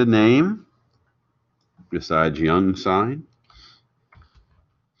give it a name besides Young Sign.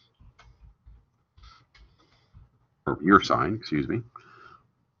 Or your sign, excuse me.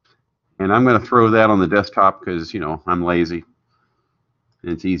 And I'm going to throw that on the desktop because, you know, I'm lazy.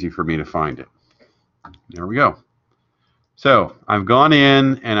 And it's easy for me to find it. There we go. So I've gone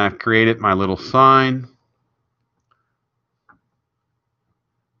in and I've created my little sign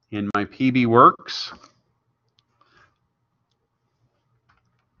in my PBWorks.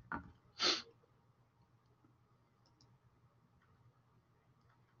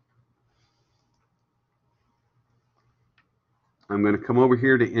 I'm going to come over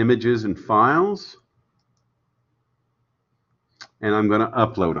here to Images and Files. And I'm going to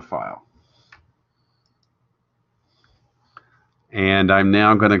upload a file. And I'm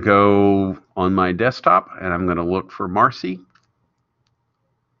now going to go on my desktop and I'm going to look for Marcy.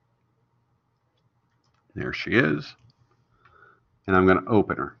 There she is. And I'm going to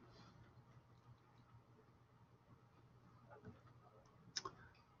open her.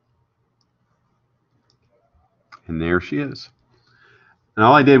 And there she is. And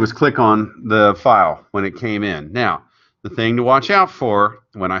all I did was click on the file when it came in. Now, the thing to watch out for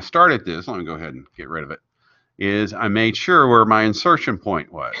when I started this, let me go ahead and get rid of it, is I made sure where my insertion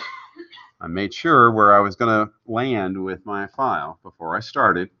point was. I made sure where I was going to land with my file before I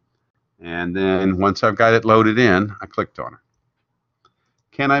started. And then once I've got it loaded in, I clicked on her.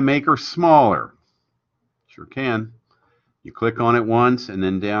 Can I make her smaller? Sure can. You click on it once, and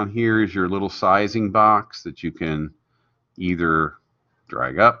then down here is your little sizing box that you can either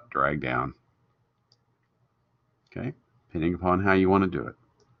drag up, drag down. Okay, depending upon how you want to do it.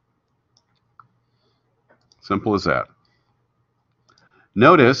 Simple as that.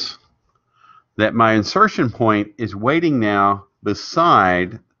 Notice that my insertion point is waiting now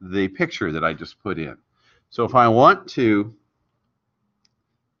beside the picture that I just put in. So if I want to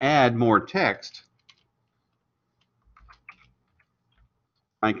add more text,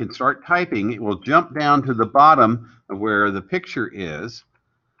 I can start typing. It will jump down to the bottom of where the picture is,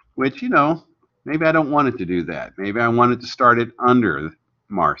 which, you know, maybe I don't want it to do that. Maybe I want it to start it under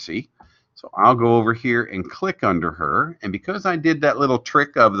Marcy. So I'll go over here and click under her. And because I did that little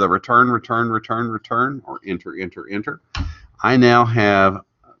trick of the return, or enter, enter, enter, I now have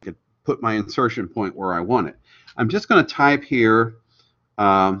put my insertion point where I want it. I'm just going to type here,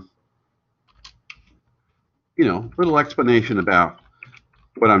 you know, a little explanation about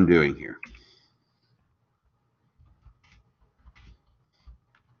what I'm doing here.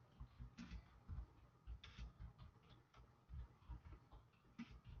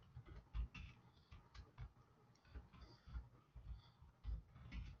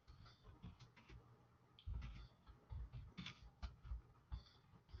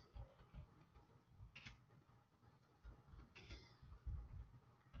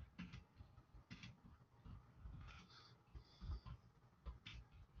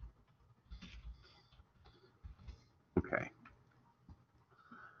 Okay.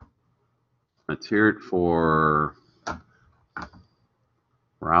 Let's hear it for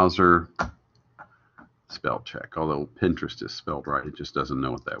browser spell check, although Pinterest is spelled right. It just doesn't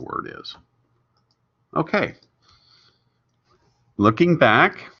know what that word is. Okay. Looking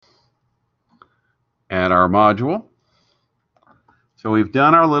back at our module. So we've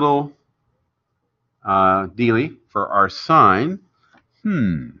done our little dealie for our sign.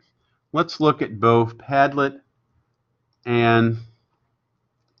 Let's look at both Padlet and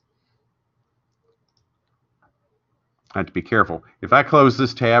I have to be careful. If I close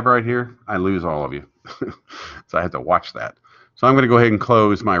this tab right here, I lose all of you. So I have to watch that. So I'm going to go ahead and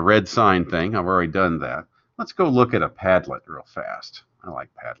close my red sign thing. I've already done that. Let's go look at a Padlet real fast. I like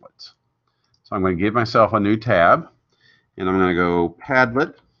Padlets. So I'm going to give myself a new tab, and I'm going to go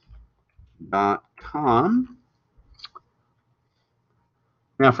padlet.com.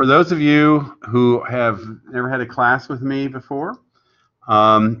 Now, for those of you who have never had a class with me before,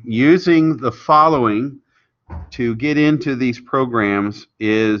 using the following to get into these programs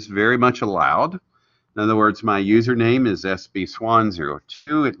is very much allowed. In other words, my username is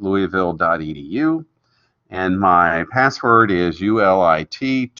sbswan02 at louisville.edu, and my password is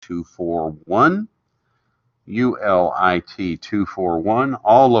ULIT241, ULIT241,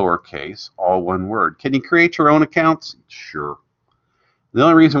 all lowercase, all one word. Can you create your own accounts? Sure. The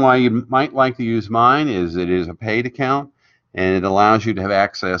only reason why you might like to use mine is it is a paid account, and it allows you to have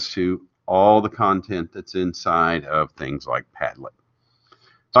access to all the content that's inside of things like Padlet.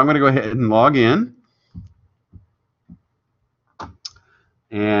 So I'm going to go ahead and log in.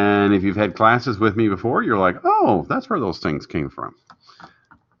 And if you've had classes with me before, you're like, oh, that's where those things came from.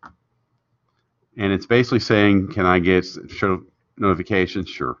 And it's basically saying, can I get show notifications?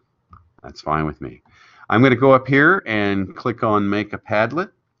 Sure, that's fine with me. I'm going to go up here and click on Make a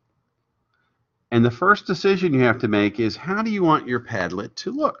Padlet. And the first decision you have to make is, how do you want your Padlet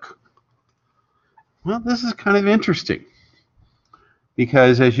to look? Well, this is kind of interesting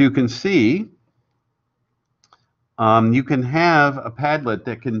because, as you can see, you can have a Padlet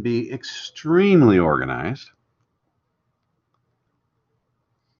that can be extremely organized,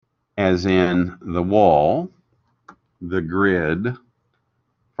 as in the wall, the grid,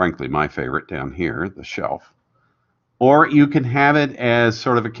 frankly my favorite down here, the shelf, or you can have it as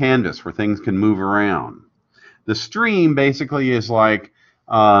sort of a canvas where things can move around. The stream basically is like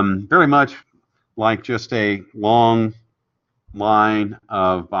very much like just a long line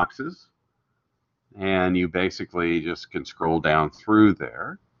of boxes, and you basically just can scroll down through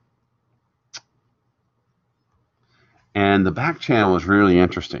there. And the back channel is really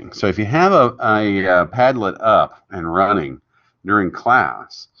interesting. So if you have a Padlet up and running during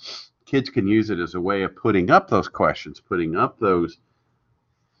class, kids can use it as a way of putting up those questions, putting up those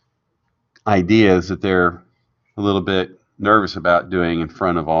ideas that they're a little bit nervous about doing in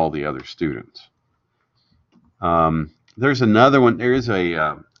front of all the other students. There's another one. There is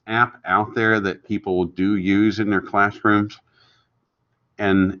a app out there that people do use in their classrooms,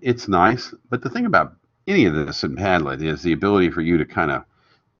 and it's nice. But the thing about any of this in Padlet is the ability for you to kind of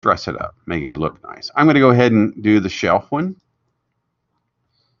dress it up, make it look nice. I'm going to go ahead and do the shelf one.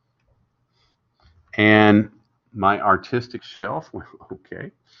 And my artistic shelf,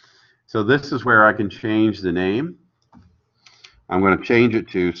 okay. So this is where I can change the name. I'm going to change it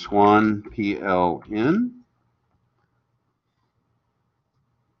to Swan PLN.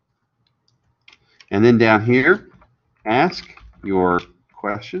 And then down here, ask your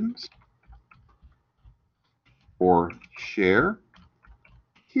questions or share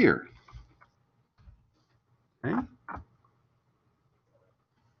here. Okay.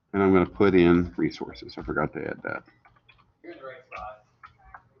 And I'm going to put in resources. I forgot to add that.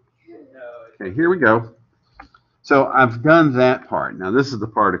 Okay, here we go. So I've done that part. Now this is the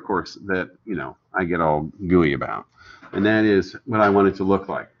part, of course, that, I get all gooey about. And that is what I want it to look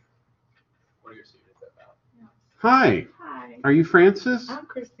like. What are your students about? Hi. Hi. Are you Francis? I'm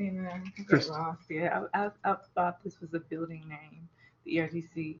Christina. I Chris- got lost. Yeah, I thought this was a building name, the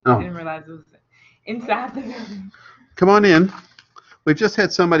ERTC. Oh. I didn't realize it was inside the building. Come on in. We've just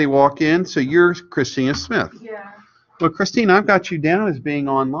had somebody walk in, so you're Christina Smith. Yeah, Well, Christine, I've got you down as being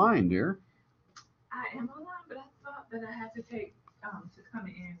online, dear. I am online, but I thought that I had to take to come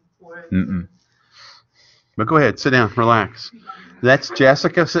in for. Mm-mm. But go ahead, sit down, relax. That's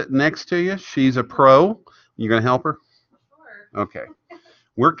Jessica sitting next to you. She's a pro. You gonna help her? Sure. Okay.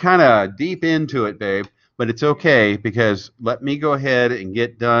 We're kind of deep into it, babe, but it's okay because let me go ahead and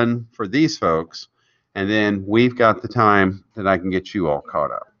get done for these folks, and then we've got the time that I can get you all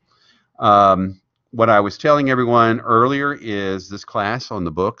caught up. What I was telling everyone earlier is this class on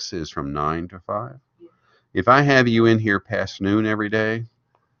the books is from 9 to 5. If I have you in here past noon every day,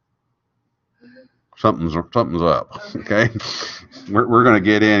 something's up, okay? We're going to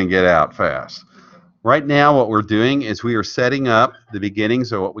get in and get out fast. Right now, what we're doing is we are setting up the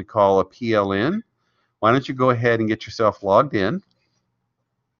beginnings of what we call a PLN. Why don't you go ahead and get yourself logged in?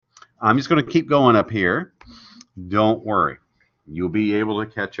 I'm just going to keep going up here. Don't worry. You'll be able to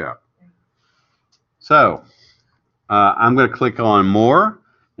catch up. So I'm going to click on more,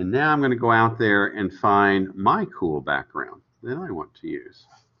 and now I'm going to go out there and find my cool background that I want to use.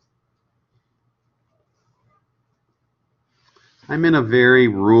 I'm in a very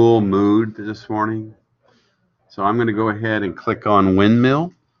rural mood this morning, so I'm going to go ahead and click on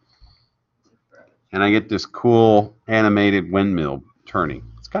windmill, and I get this cool animated windmill turning.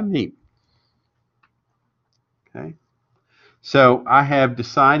 It's kind of neat. Okay. So I have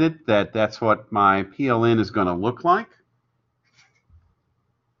decided that that's what my PLN is going to look like.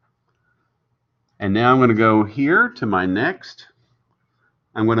 And now I'm going to go here to my next.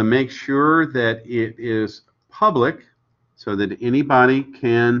 I'm going to make sure that it is public so that anybody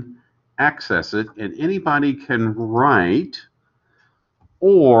can access it and anybody can write.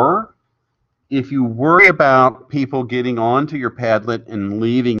 Or if you worry about people getting onto your Padlet and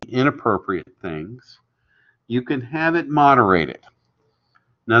leaving inappropriate things, you can have it moderated.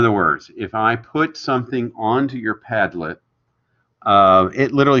 In other words, if I put something onto your Padlet,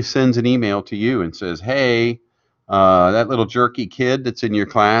 it literally sends an email to you and says, hey, that little jerky kid that's in your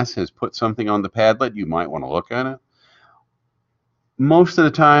class has put something on the Padlet. You might want to look at it. Most of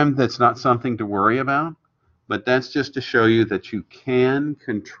the time, that's not something to worry about, but that's just to show you that you can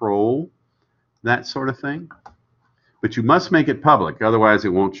control that sort of thing. But you must make it public, otherwise it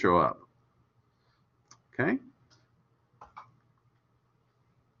won't show up. Okay?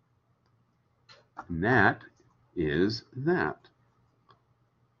 And that is that.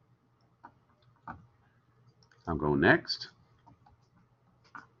 I'll go next.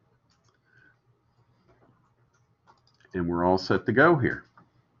 And we're all set to go here.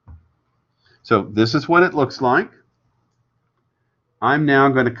 So this is what it looks like. I'm now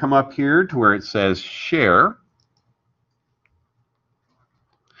going to come up here to where it says share.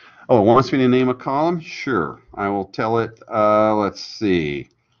 Oh, it wants me to name a column? Sure. I will tell it, let's see.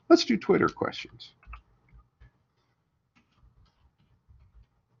 Let's do Twitter questions.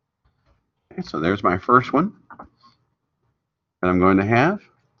 Okay, so there's my first one that I'm going to have.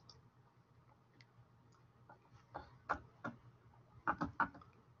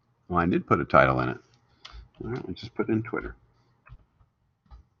 Well, I did put a title in it. All right, let's just put it in Twitter.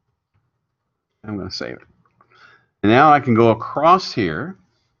 I'm going to save it. And now I can go across here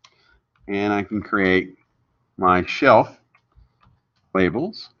and I can create my shelf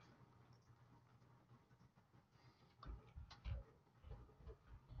labels.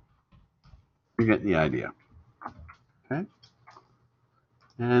 You get the idea. Okay.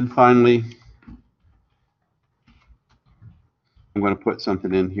 And finally, I'm going to put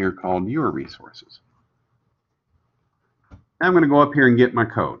something in here called your resources. Now I'm going to go up here and get my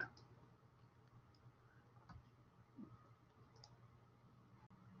code.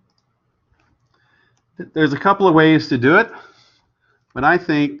 There's a couple of ways to do it, but I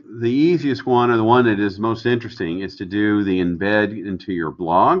think the easiest one, or the one that is most interesting, is to do the embed into your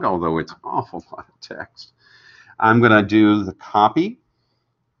blog, although it's an awful lot of text. I'm going to do the copy.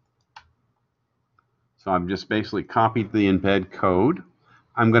 So I've just basically copied the embed code.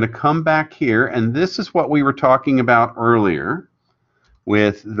 I'm going to come back here, and this is what we were talking about earlier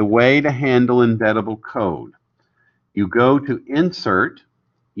with the way to handle embeddable code. You go to Insert,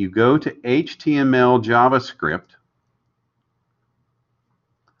 you go to HTML JavaScript,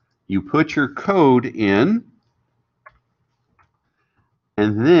 you put your code in,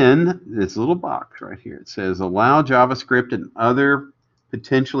 And then this little box right here, it says allow JavaScript and other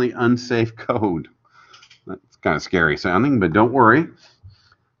potentially unsafe code. That's kind of scary sounding, but don't worry.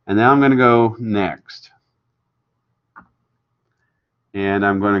 And now I'm going to go next. And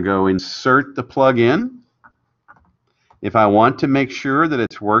I'm going to go insert the plugin. If I want to make sure that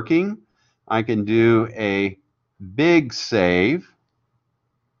it's working, I can do a big save.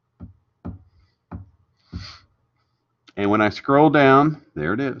 And when I scroll down,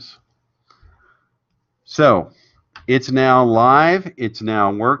 there it is. So it's now live. It's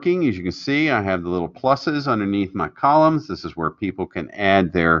now working. As you can see, I have the little pluses underneath my columns. This is where people can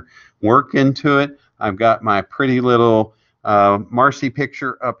add their work into it. I've got my pretty little Marcy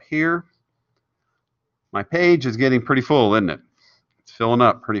picture up here. My page is getting pretty full, isn't it? It's filling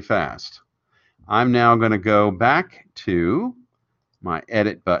up pretty fast. I'm now going to go back to my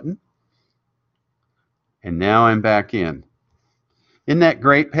edit button. And now I'm back in. Isn't that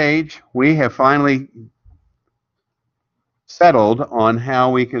great, Paige? We have finally settled on how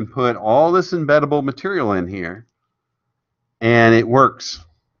we can put all this embeddable material in here, and it works.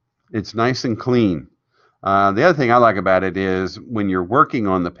 It's nice and clean. The other thing I like about it is when you're working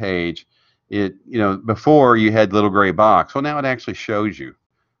on the page, before you had little gray box. Well, now it actually shows you.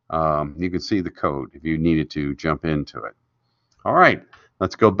 You can see the code if you needed to jump into it. All right,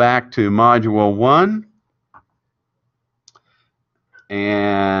 let's go back to Module 1.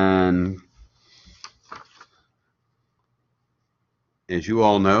 And as you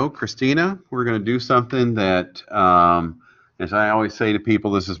all know, Christina, we're going to do something that, as I always say to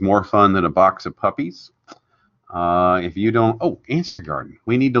people, this is more fun than a box of puppies. If you don't, Answer Garden.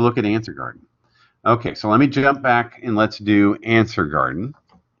 We need to look at Answer Garden. Okay, so let me jump back and let's do Answer Garden.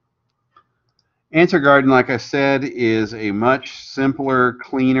 Answer Garden, like I said, is a much simpler,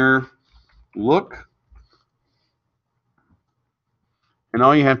 cleaner look. And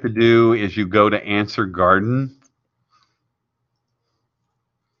all you have to do is you go to Answer Garden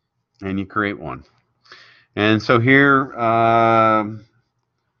and you create one. And so here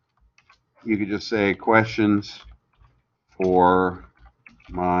you could just say questions for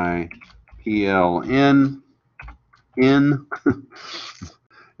my PLN in.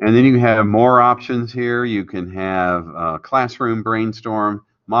 And then you have more options here. You can have classroom brainstorm,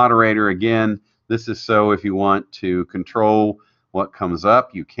 moderator. Again, this is so if you want to control what comes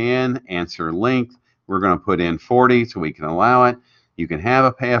up, you can. Answer length, we're going to put in 40 so we can allow it. You can have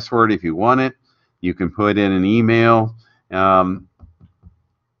a password if you want it. You can put in an email. But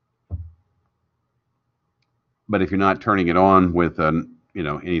if you're not turning it on with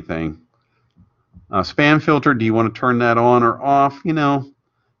anything. Spam filter, do you want to turn that on or off?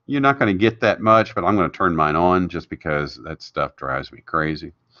 You're not going to get that much, but I'm going to turn mine on just because that stuff drives me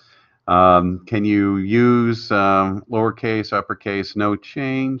crazy. Can you use lowercase, uppercase, no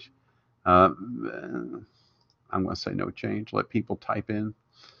change? I'm going to say no change. Let people type in.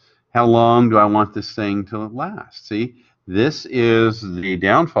 How long do I want this thing to last? See, this is the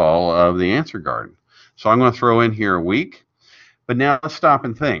downfall of the Answer Garden. So I'm going to throw in here a week. But now let's stop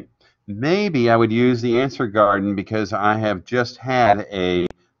and think. Maybe I would use the Answer Garden because I have just had a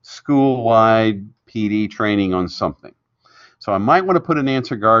school-wide PD training on something. So I might want to put an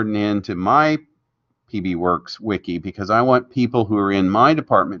Answer Garden into my PBWorks wiki because I want people who are in my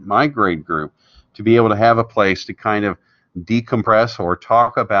department, my grade group, to be able to have a place to kind of decompress or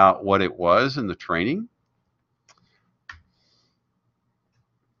talk about what it was in the training.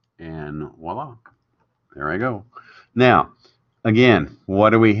 And voila, there I go. Now, again,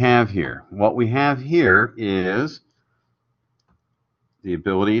 what do we have here? What we have here is the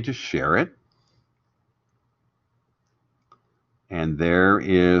ability to share it. And there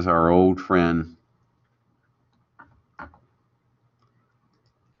is our old friend,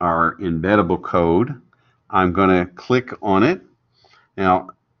 our embeddable code. I'm going to click on it. Now,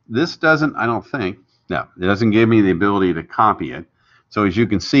 this doesn't, I don't think, no, it doesn't give me the ability to copy it. So as you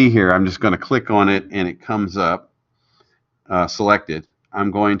can see here, I'm just going to click on it and it comes up selected.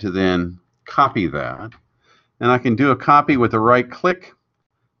 I'm going to then copy that. And I can do a copy with a right click.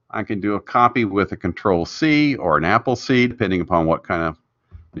 I can do a copy with a Control-C or an Apple-C, depending upon what kind of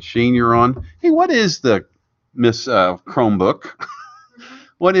machine you're on. Hey, what is the Miss Chromebook?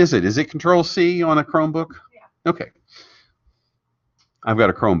 What is it? Is it Control-C on a Chromebook? Yeah. Okay. I've got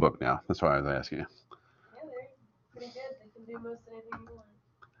a Chromebook now. That's why I was asking you. Yeah, they're pretty good. They can do most anything you want.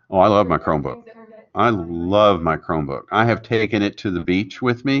 Oh, I love my Chromebook. I love my Chromebook. I have taken it to the beach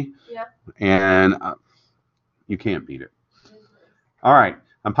with me, Yeah. and you can't beat it. All right.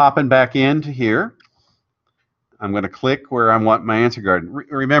 I'm popping back into here. I'm going to click where I want my Answer Garden.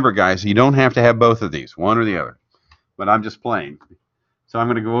 Remember, guys, you don't have to have both of these, one or the other. But I'm just playing. So I'm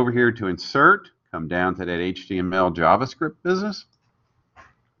going to go over here to insert, come down to that HTML JavaScript business,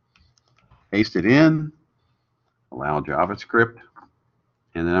 paste it in, allow JavaScript,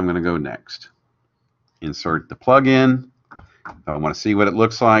 and then I'm going to go next. Insert the plugin. If I want to see what it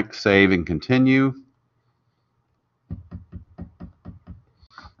looks like, save and continue.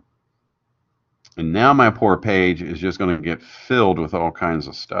 And now my poor page is just going to get filled with all kinds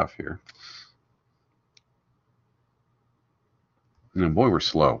of stuff here. And boy, we're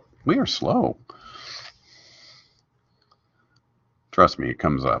slow. We are slow. Trust me, it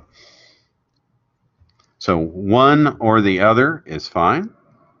comes up. So one or the other is fine.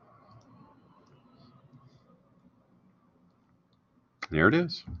 There it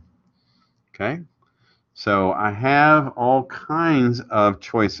is. Okay. So I have all kinds of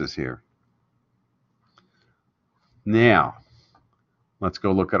choices here. Now, let's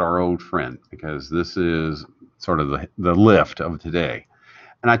go look at our old friend, because this is sort of the lift of today.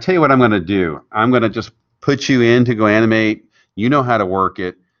 And I tell you what I'm going to do. I'm going to just put you in to GoAnimate. You know how to work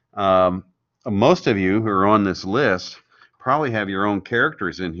it. Most of you who are on this list probably have your own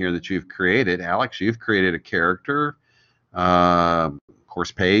characters in here that you've created. Alex, you've created a character. Of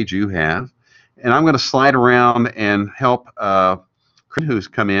course, Paige, you have. And I'm going to slide around and help Chris, who's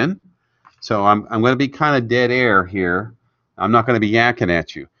come in. So I'm going to be kind of dead air here. I'm not going to be yakking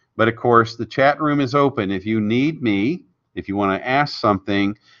at you. But of course, the chat room is open. If you need me, if you want to ask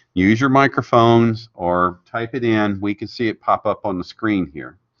something, use your microphones or type it in. We can see it pop up on the screen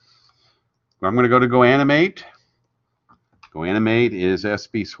here. I'm going to go to GoAnimate. GoAnimate is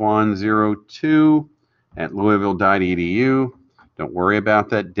SBSwan02 at Louisville.edu. Don't worry about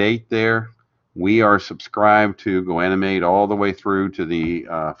that date there. We are subscribed to GoAnimate all the way through to the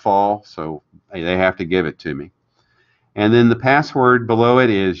fall, so they have to give it to me. And then the password below it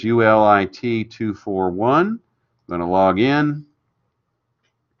is ULIT241. I'm going to log in,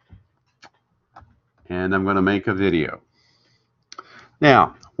 and I'm going to make a video.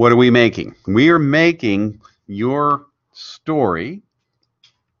 Now, what are we making? We are making your story.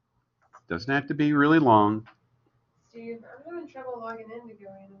 Doesn't have to be really long. Steve, I'm having trouble logging in to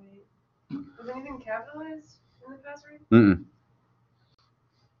GoAnimate. Was anything capitalized in the password? Mm-mm.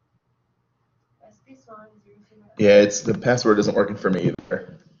 SB-Swan02. Yeah, it's the password isn't working for me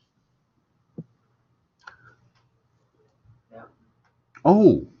either. Yep.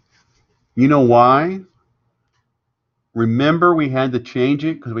 Oh, you know why? Remember we had to change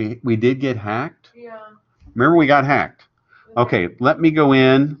it because we did get hacked? Yeah. Remember we got hacked? Okay, let me go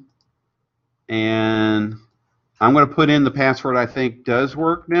in, and I'm going to put in the password I think does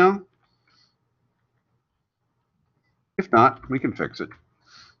work now. If not, we can fix it.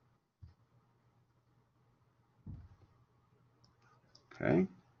 Okay.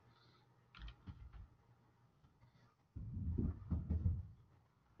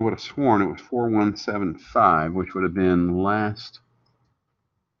 I would have sworn it was 4175, which would have been last.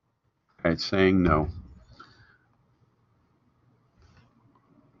 Okay, it's saying no.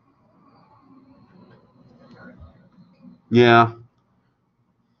 Yeah.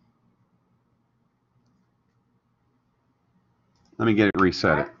 Let me get it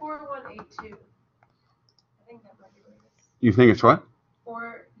reset it. 4182. I think that might be what it is. You think it's what?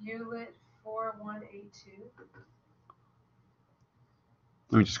 ULIT 4182.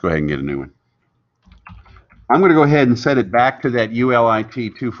 Let me just go ahead and get a new one. I'm going to go ahead and set it back to that ULIT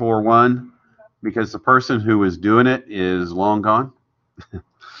 241 because the person who was doing it is long gone.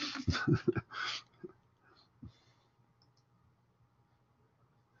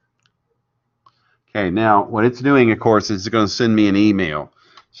 Okay, now what it's doing, of course, is it's going to send me an email.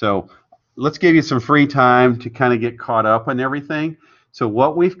 So let's give you some free time to kind of get caught up on everything. So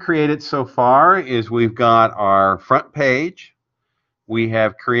what we've created so far is we've got our front page. We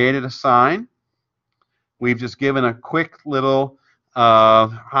have created a sign. We've just given a quick little,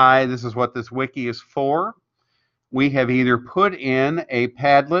 hi, this is what this wiki is for. We have either put in a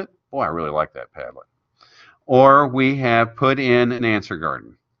Padlet. Boy, I really like that Padlet. Or we have put in an answer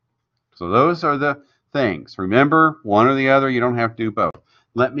garden. So those are the things. Remember, one or the other, you don't have to do both.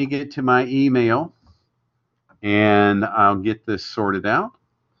 Let me get to my email, and I'll get this sorted out,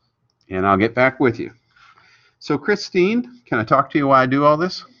 and I'll get back with you. So Christine, can I talk to you while I do all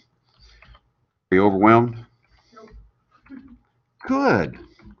this? Are you overwhelmed? Nope. Good.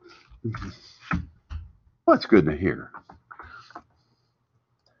 Well, that's good to hear.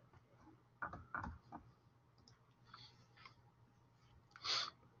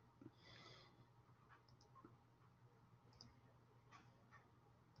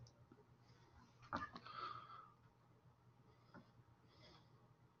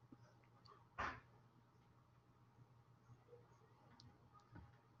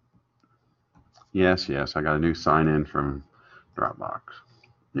 Yes, yes, I got a new sign in from Dropbox.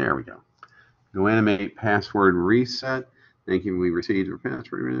 There we go. Go animate password reset. Thank you. We received your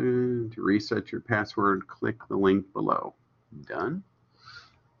password. To reset your password, click the link below. Done.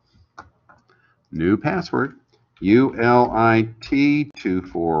 New password.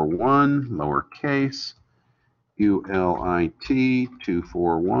 ULIT241 lowercase.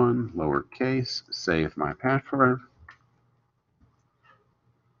 ULIT241 lowercase. Save my password.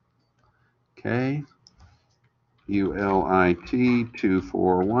 Okay.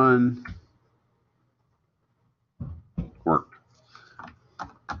 ULIT241 worked.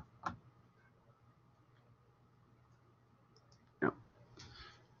 Yep.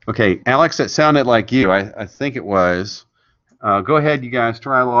 Okay, Alex, that sounded like you. I think it was. Go ahead, you guys.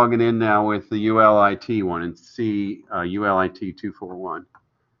 Try logging in now with the ULIT one and see ULIT241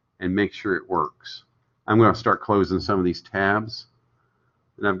 and make sure it works. I'm going to start closing some of these tabs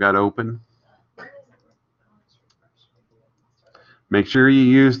that I've got open. Make sure you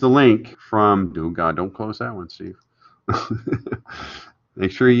use the link from, oh God, don't close that one, Steve.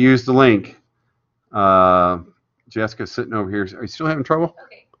 Make sure you use the link. Jessica's sitting over here. Are you still having trouble?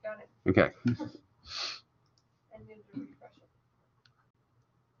 Okay, got it. Okay. I need to refresh it.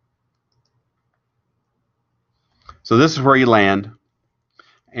 So this is where you land.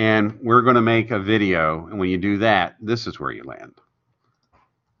 And we're going to make a video. And when you do that, this is where you land.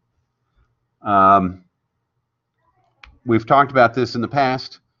 We've talked about this in the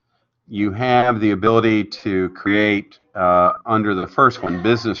past. You have the ability to create under the first one,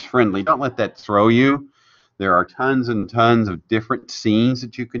 business friendly. Don't let that throw you. There are tons and tons of different scenes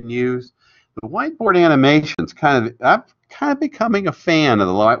that you can use. The whiteboard animation's I'm kind of becoming a fan of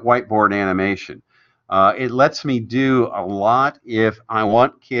the whiteboard animation. It lets me do a lot if I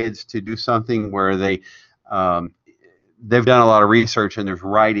want kids to do something where they've done a lot of research and there's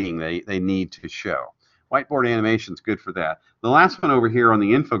writing they need to show. Whiteboard animation is good for that. The last one over here on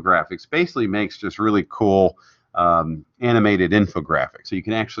the infographics basically makes just really cool animated infographics. So you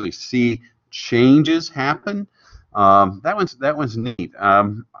can actually see changes happen. That one's neat.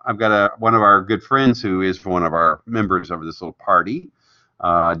 I've got one of our good friends who is one of our members of this little party,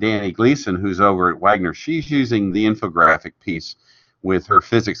 Danny Gleason, who's over at Wagner. She's using the infographic piece with her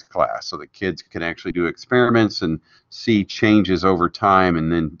physics class so that kids can actually do experiments and see changes over time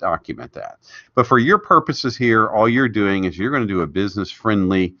and then document that. But for your purposes here, all you're doing is you're going to do a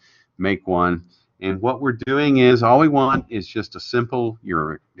business-friendly make one. And what we're doing is all we want is just a simple,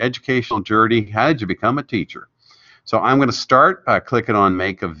 your educational journey. How did you become a teacher? So I'm going to start by clicking on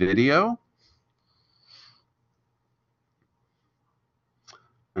Make a Video.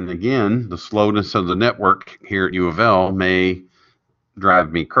 And again, the slowness of the network here at U of L may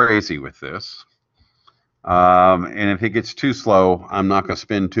drive me crazy with this. And if it gets too slow, I'm not going to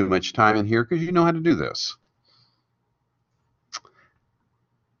spend too much time in here because you know how to do this.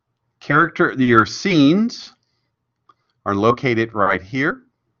 Your scenes are located right here.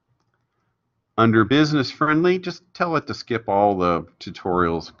 Under business friendly, just tell it to skip all the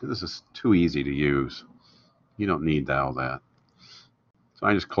tutorials because this is too easy to use. You don't need all that. So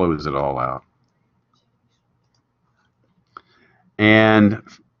I just close it all out. And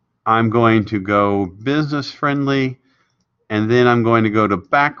I'm going to go business friendly, and then I'm going to go to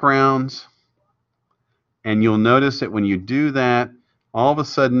backgrounds. And you'll notice that when you do that, all of a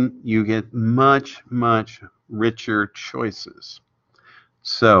sudden you get much, much richer choices.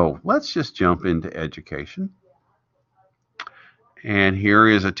 So let's just jump into education. And here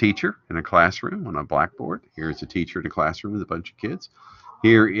is a teacher in a classroom on a blackboard. Here's a teacher in a classroom with a bunch of kids.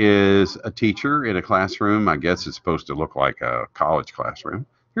 Here is a teacher in a classroom. I guess it's supposed to look like a college classroom.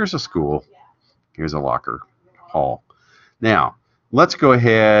 Here's a school. Here's a locker hall. Now, let's go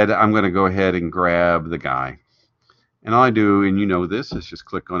ahead. I'm going to go ahead and grab the guy. And all I do, and you know this, is just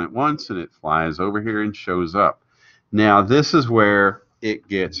click on it once and it flies over here and shows up. Now, this is where it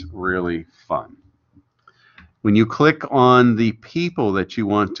gets really fun. When you click on the people that you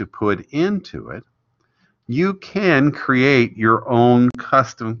want to put into it, you can create your own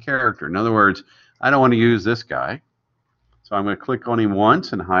custom character. In other words, I don't want to use this guy. So I'm going to click on him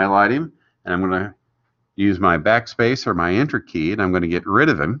once and highlight him. And I'm going to use my backspace or my enter key, and I'm going to get rid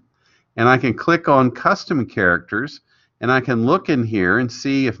of him. And I can click on custom characters, and I can look in here and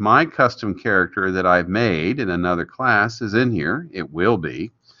see if my custom character that I've made in another class is in here. It will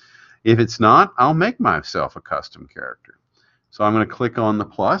be. If it's not, I'll make myself a custom character. So I'm going to click on the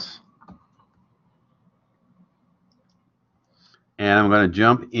plus. And I'm going to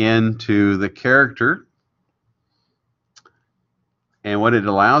jump into the character. And what it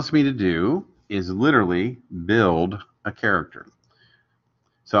allows me to do is literally build a character.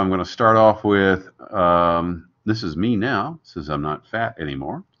 So I'm going to start off with, this is me now, since I'm not fat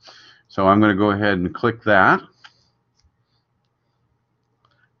anymore. So I'm going to go ahead and click that.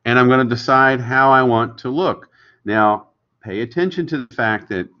 And I'm going to decide how I want to look. Now, pay attention to the fact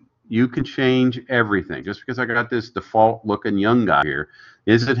that you can change everything. Just because I got this default looking young guy here,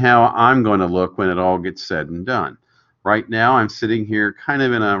 isn't how I'm going to look when it all gets said and done. Right now, I'm sitting here kind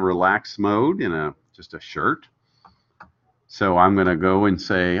of in a relaxed mode, in just a shirt. So I'm going to go and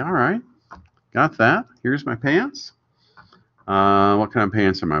say, all right, got that. Here's my pants. What kind of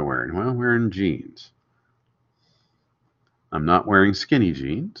pants am I wearing? Well, I'm wearing jeans. I'm not wearing skinny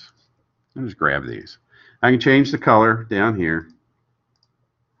jeans. I'll just grab these. I can change the color down here.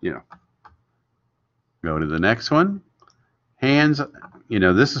 You know, go to the next one. Hands, you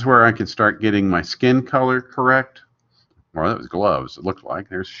know, this is where I can start getting my skin color correct. Or that was gloves, it looked like.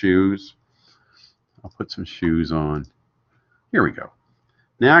 There's shoes. I'll put some shoes on. Here we go.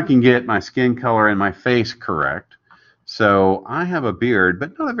 Now I can get my skin color and my face correct. So I have a beard,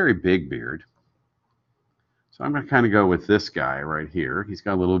 but not a very big beard. So I'm going to kind of go with this guy right here. He's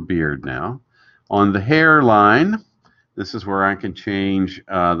got a little beard now. On the hairline, this is where I can change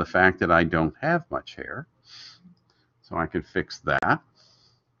the fact that I don't have much hair. So I can fix that.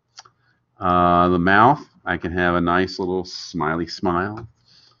 The mouth, I can have a nice little smiley smile.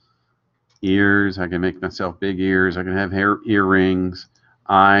 Ears, I can make myself big ears. I can have earrings.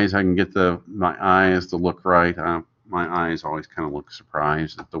 Eyes, I can get my eyes to look right. My eyes always kind of look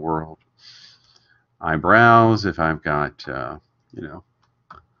surprised at the world. Eyebrows, if I've got, you know,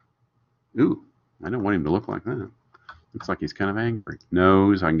 ooh, I don't want him to look like that. Looks like he's kind of angry.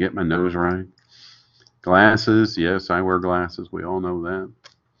 Nose, I can get my nose right. Glasses, yes, I wear glasses. We all know that.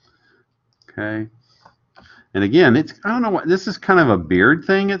 Okay. And again, I don't know what, this is kind of a beard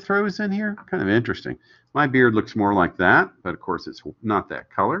thing it throws in here. Kind of interesting. My beard looks more like that, but of course it's not that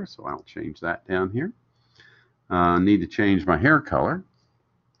color, so I'll change that down here. Need to change my hair color.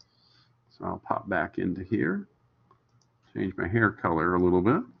 So I'll pop back into here. Change my hair color a little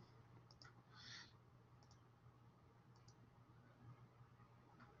bit.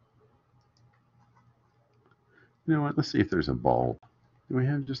 You know what? Let's see if there's a bald. Do we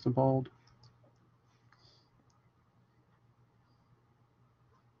have just a bald?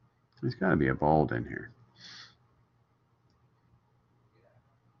 There's got to be a bald in here.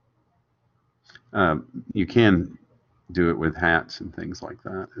 You can do it with hats and things like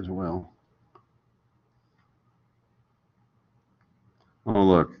that as well. Oh,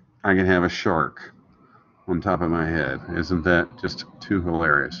 look, I can have a shark on top of my head. Isn't that just too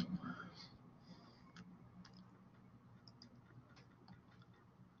hilarious?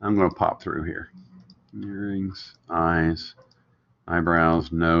 I'm going to pop through here. Earrings, eyes,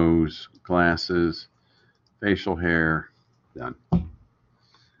 eyebrows, nose, glasses, facial hair, done.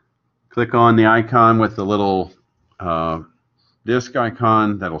 Click on the icon with the little disk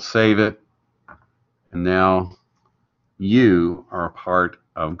icon. That'll save it. And now you are a part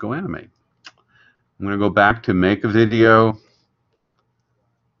of GoAnimate. I'm going to go back to make a video.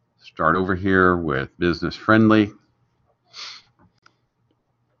 Start over here with business friendly.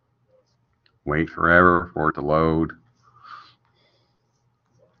 Wait forever for it to load.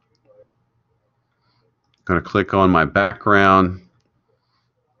 I'm going to click on my background.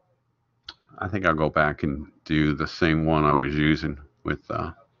 I think I'll go back and do the same one I was using with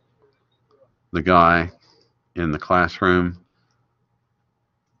the guy in the classroom.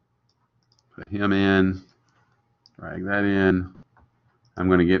 Put him in, drag that in. I'm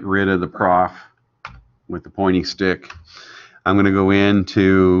going to get rid of the prof with the pointy stick. I'm going to go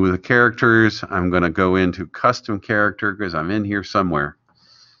into the characters. I'm going to go into custom character because I'm in here somewhere.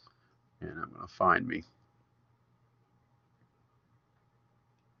 And I'm going to find me.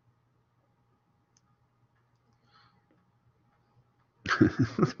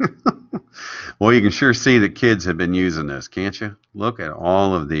 Well, you can sure see that kids have been using this, can't you? Look at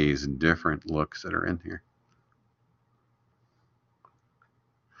all of these different looks that are in here.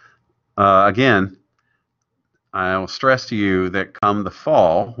 Again, I'll stress to you that come the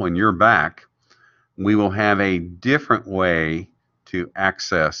fall, when you're back, we will have a different way to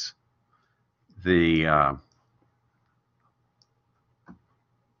access the,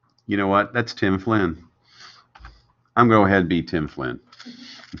 you know what, that's Tim Flynn. I'm going to go ahead and be Tim Flynn.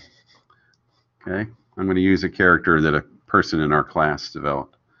 Okay, I'm going to use a character that a person in our class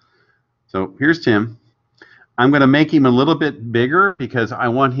developed. So here's Tim. I'm going to make him a little bit bigger because I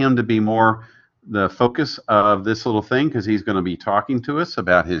want him to be more the focus of this little thing because he's going to be talking to us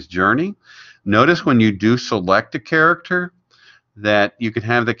about his journey. Notice when you do select a character that you can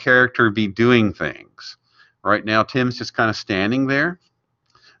have the character be doing things. Right now, Tim's just kind of standing there.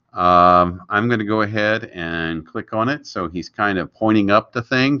 I'm going to go ahead and click on it. So he's kind of pointing up to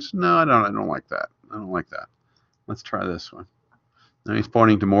things. No, I don't like that. I don't like that. Let's try this one. Now he's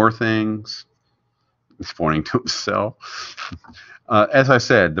pointing to more things. He's pointing to himself. As I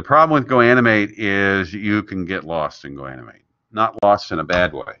said, the problem with GoAnimate is you can get lost in GoAnimate. Not lost in a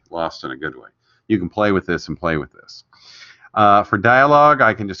bad way, lost in a good way. You can play with this and play with this. For dialogue,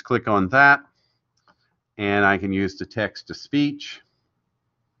 I can just click on that, and I can use the text-to-speech.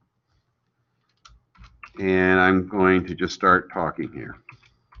 And I'm going to just start talking here.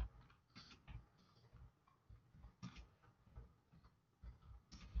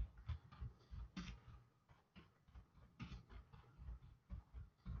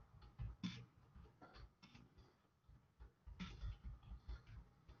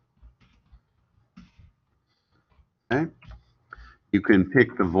 Okay. You can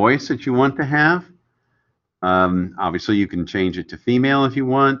pick the voice that you want to have. Obviously, you can change it to female if you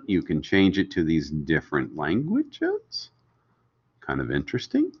want. You can change it to these different languages. Kind of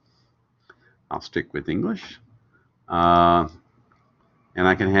interesting. I'll stick with English. And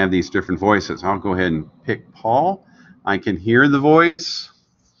I can have these different voices. I'll go ahead and pick Paul. I can hear the voice.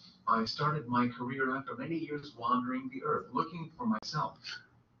 I started my career after many years wandering the earth looking for myself.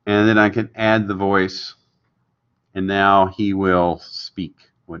 And then I can add the voice. And now he will speak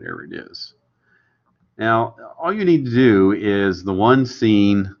whatever it is. Now, all you need to do is the one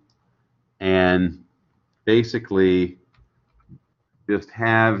scene and basically just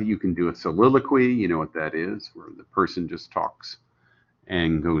have, you can do a soliloquy, you know what that is, where the person just talks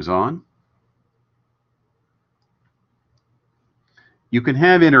and goes on. You can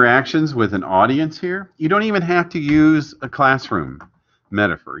have interactions with an audience here. You don't even have to use a classroom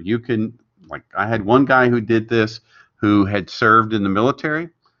metaphor. You can, like I had one guy who did this who had served in the military,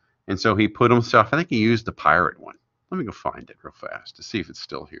 and so he put himself, I think he used the pirate one. Let me go find it real fast to see if it's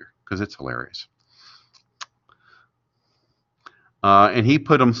still here, because it's hilarious. And he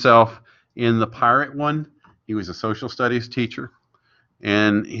put himself in the pirate one. He was a social studies teacher.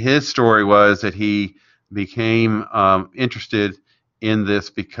 And his story was that he became interested in this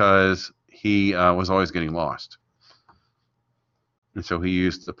because he was always getting lost. And so he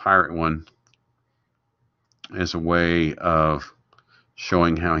used the pirate one as a way of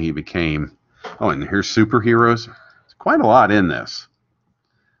showing how he became. Oh, and here's superheroes. There's quite a lot in this.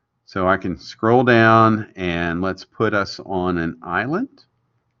 So I can scroll down and let's put us on an island.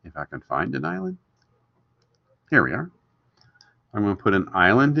 If I can find an island. Here we are. I'm going to put an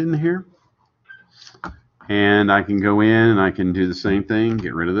island in here. And I can go in and I can do the same thing.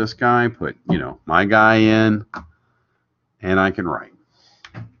 Get rid of this guy. Put, you know, my guy in. And I can write.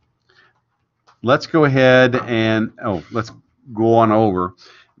 Let's go ahead and, let's go on over.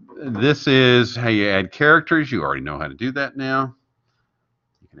 This is how you add characters. You already know how to do that now.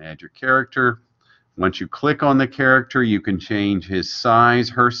 You can add your character. Once you click on the character, you can change his size,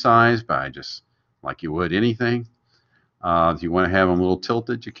 her size, by just like you would anything. If you want to have them a little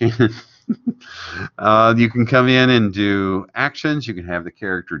tilted, you can. You can come in and do actions. You can have the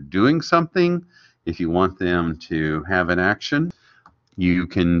character doing something if you want them to have an action. You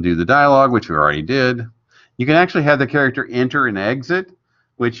can do the dialogue, which we already did. You can actually have the character enter and exit,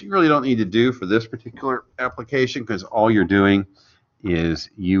 which you really don't need to do for this particular application because all you're doing is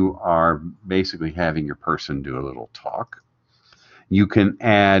you are basically having your person do a little talk. You can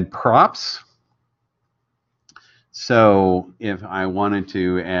add props. So if I wanted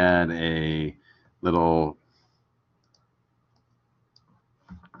to add a little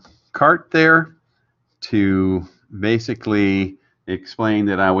cart there to basically explain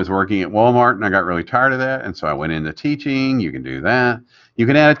that I was working at Walmart and I got really tired of that, and so I went into teaching, you can do that. You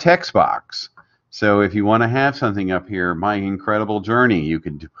can add a text box. So if you want to have something up here, my incredible journey, you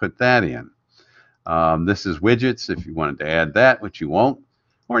could put that in. This is widgets if you wanted to add that, which you won't.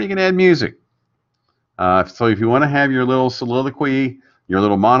 Or you can add music. So if you want to have your little soliloquy, your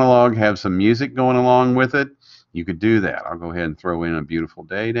little monologue, have some music going along with it, you could do that. I'll go ahead and throw in a beautiful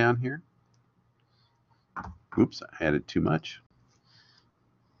day down here. Oops, I added too much.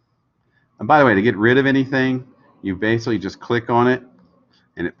 And by the way, to get rid of anything, you basically just click on it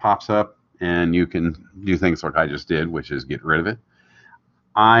and it pops up and you can do things like I just did, which is get rid of it.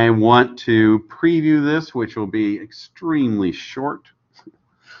 I want to preview this, which will be extremely short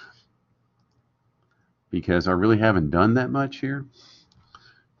because I really haven't done that much here.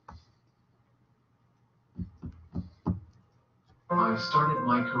 I started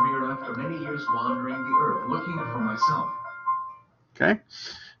my career after many years wandering the earth looking for myself. Okay,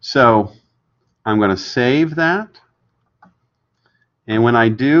 so I'm going to save that. And when I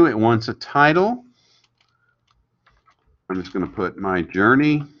do, it wants a title. I'm just going to put my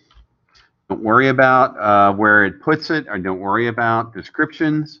journey. worry about where it puts it, or don't worry about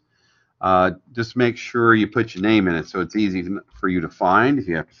descriptions. Just make sure you put your name in it so it's easy for you to find if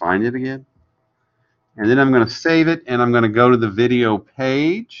you have to find it again. And then I'm going to save it, and I'm going to go to the video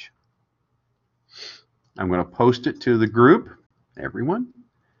page. I'm going to post it to the group, everyone.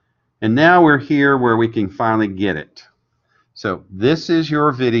 And now we're here where we can finally get it. So this is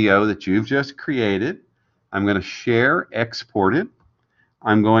your video that you've just created. I'm going to share, export it.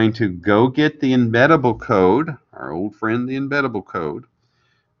 I'm going to go get the embeddable code, our old friend, the embeddable code.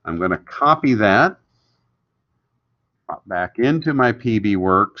 I'm going to copy that, pop back into my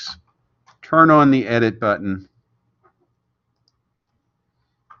PBWorks, turn on the edit button,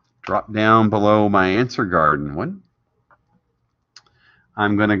 drop down below my answer garden one.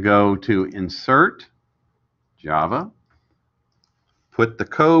 I'm going to go to Insert, Java, put the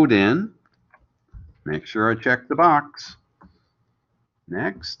code in, make sure I check the box,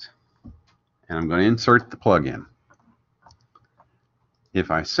 next, and I'm going to insert the plugin.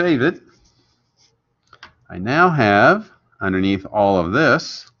 If I save it, I now have, underneath all of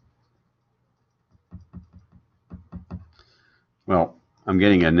this, well, I'm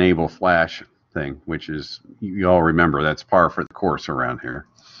getting an enable flash thing, which is, you all remember, that's par for the course around here.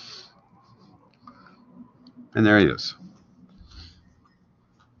 And there it is.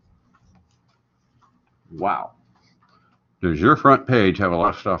 Wow. Does your front page have a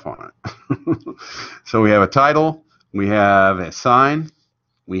lot of stuff on it? So we have a title, we have a sign,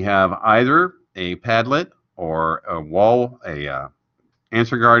 we have either a Padlet or a wall, a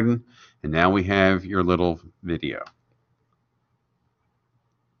answer garden, and now we have your little video.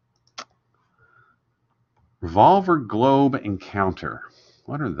 Revolver globe encounter.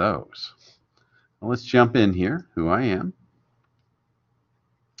 What are those? Well, let's jump in here. Who I am.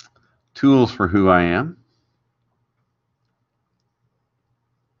 Tools for who I am.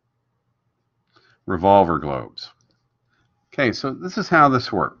 Revolver globes. Okay, so this is how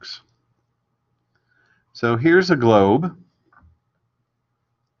this works. So here's a globe.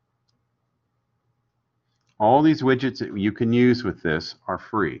 All these widgets that you can use with this are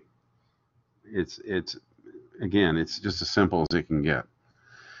free. Again, it's just as simple as it can get.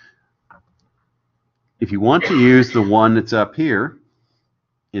 If you want to use the one that's up here,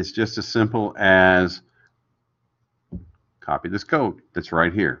 it's just as simple as copy this code that's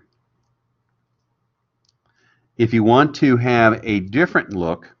right here. If you want to have a different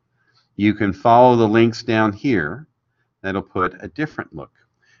look, you can follow the links down here. That'll put a different look.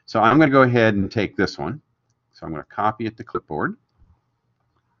 So I'm going to go ahead and take this one. So I'm going to copy it to clipboard.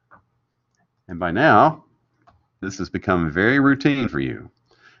 And by now, this has become very routine for you.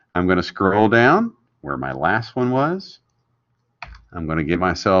 I'm going to scroll down where my last one was. I'm going to give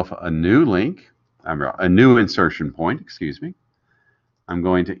myself a new link, a new insertion point, excuse me. I'm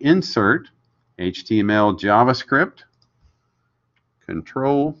going to insert HTML JavaScript,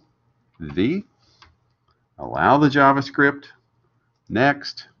 Control V, allow the JavaScript,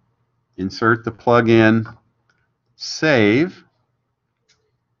 next, insert the plugin, save,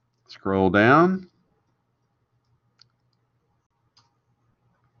 scroll down,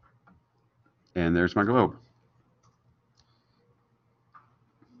 and there's my globe.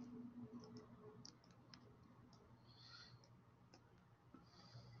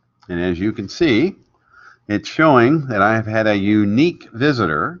 And as you can see, it's showing that I have had a unique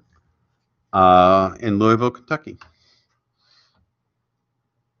visitor in Louisville, Kentucky.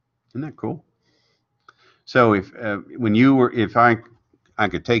 Isn't that cool? So if I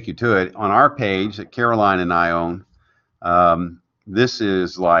could take you to it on our page that Caroline and I own. This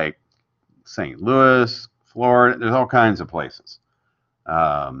is like St. Louis, Florida. There's all kinds of places.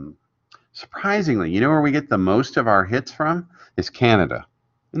 Surprisingly, you know where we get the most of our hits from? Is Canada.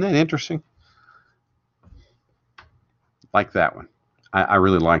 Isn't that interesting? Like that one. I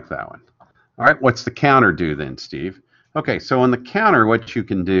really like that one. All right, what's the counter do then, Steve? Okay, so on the counter, what you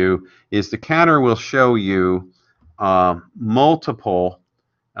can do is the counter will show you multiple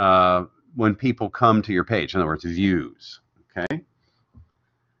when people come to your page. In other words, views. Okay,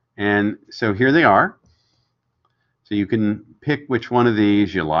 and so here they are. So you can pick which one of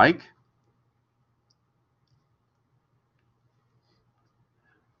these you like.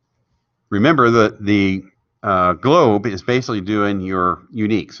 Remember that the globe is basically doing your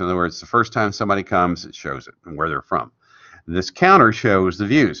unique. So in other words, the first time somebody comes, it shows it and where they're from. This counter shows the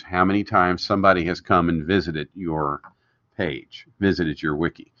views, how many times somebody has come and visited your page, visited your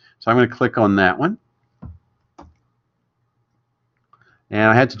wiki. So I'm going to click on that one. And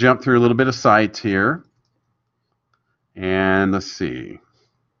I had to jump through a little bit of sites here. And let's see.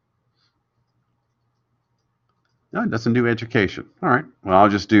 No, it doesn't do education. All right. Well, I'll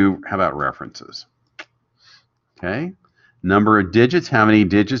just do, how about references? Okay. Number of digits. How many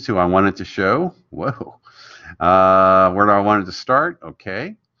digits do I want it to show? Whoa. Where do I want it to start?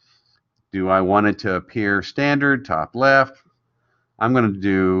 Okay. Do I want it to appear standard, top left? I'm going to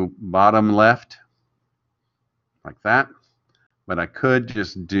do bottom left, like that. But I could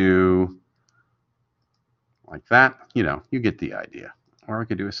just do like that. You know, you get the idea. Or I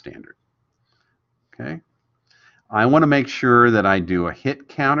could do a standard. Okay. I want to make sure that I do a hit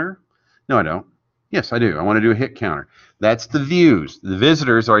counter. No, I don't. Yes, I do. I want to do a hit counter. That's the views. The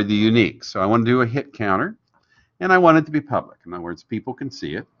visitors are the unique. So I want to do a hit counter, and I want it to be public. In other words, people can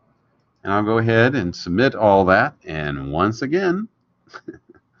see it. And I'll go ahead and submit all that. And once again,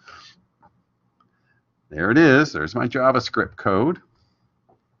 there it is. There's my JavaScript code.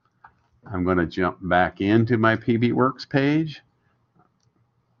 I'm going to jump back into my PBWorks page.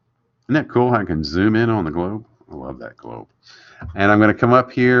 Isn't that cool? I can zoom in on the globe. I love that globe. And I'm going to come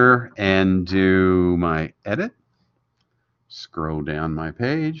up here and do my edit. Scroll down my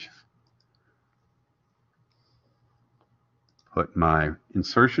page. Put my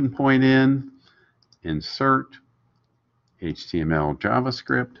insertion point in. Insert HTML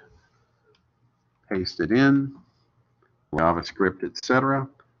JavaScript. Paste it in. JavaScript, etc.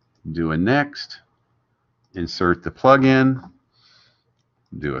 Do a next. Insert the plugin.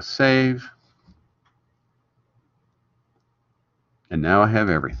 Do a save. And now I have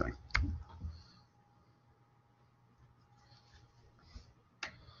everything.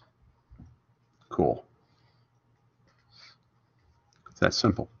 Cool. It's that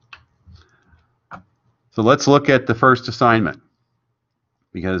simple. So let's look at the first assignment,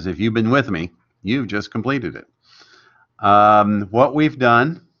 because if you've been with me, you've just completed it. What we've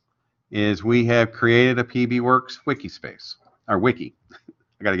done is we have created a PBWorks wiki space, or wiki.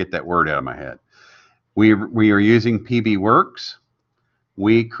 I got to get that word out of my head. We are using PBWorks.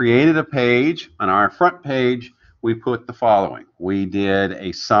 We created a page. On our front page, we put the following. We did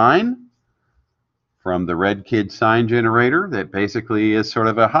a sign from the Red Kid sign generator that basically is sort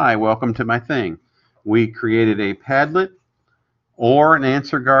of a, hi, welcome to my thing. We created a Padlet or an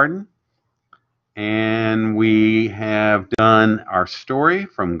answer garden. And we have done our story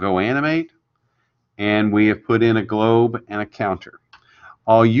from GoAnimate. And we have put in a globe and a counter.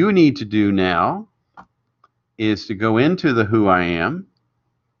 All you need to do now is to go into the Who I Am,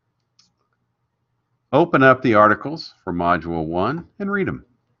 open up the articles for Module 1 and read them.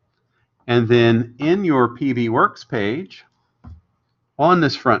 And then in your PBWorks page, on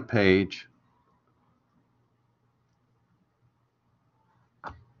this front page,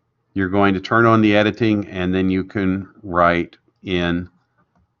 you're going to turn on the editing, and then you can write in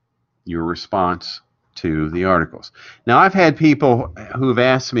your response to the articles. Now, I've had people who've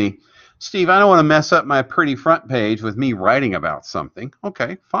asked me, Steve, I don't want to mess up my pretty front page with me writing about something.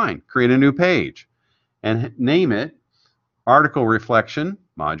 Okay, fine. Create a new page and name it Article Reflection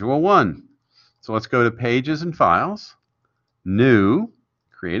Module 1. So let's go to Pages and Files, New,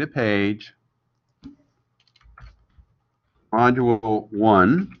 create a page, Module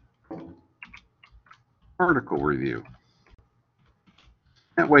 1, Article Review.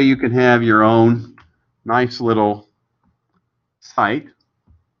 That way you can have your own nice little site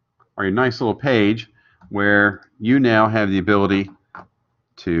or your nice little page where you now have the ability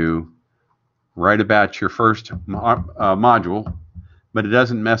to write about your first module, but it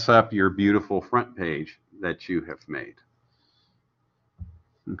doesn't mess up your beautiful front page that you have made.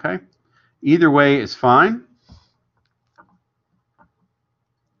 Okay? Either way is fine.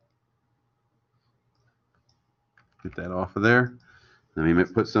 Get that off of there. Let me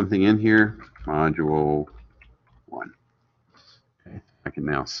put something in here. Module 1. Okay. I can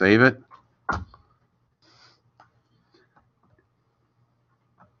now save it.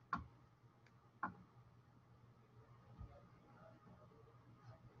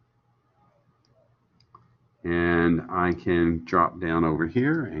 And I can drop down over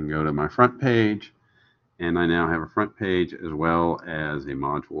here and go to my front page. And I now have a front page as well as a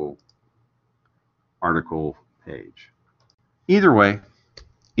module article page. Either way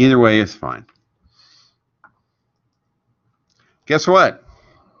is fine. Guess what?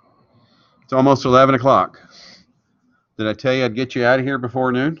 It's almost 11 o'clock. Did I tell you I'd get you out of here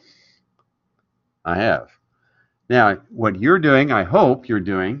before noon? I have. Now, what you're doing, I hope you're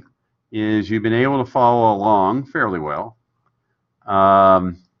doing, is you've been able to follow along fairly well.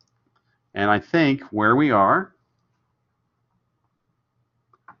 And I think where we are,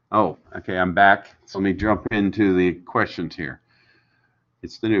 oh, okay, I'm back. So let me jump into the questions here.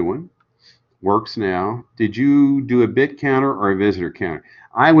 It's the new one. Works now. Did you do a bit counter or a visitor counter?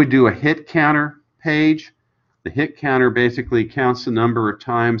 I would do a hit counter page The hit counter basically counts the number of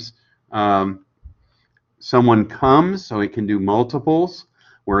times someone comes, so it can do multiples,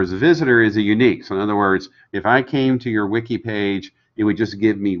 whereas a visitor is a unique. So in other words, if I came to your wiki page, it would just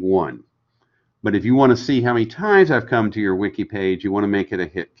give me 1. But if you want to see how many times I've come to your wiki page, you want to make it a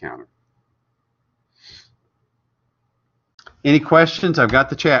hit counter. Any questions? I've got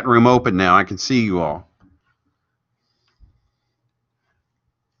the chat room open now. I can see you all.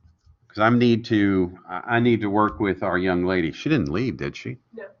 Because I need to work with our young lady. She didn't leave, did she?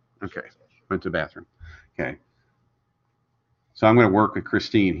 No. Okay. Went to the bathroom. Okay. So I'm going to work with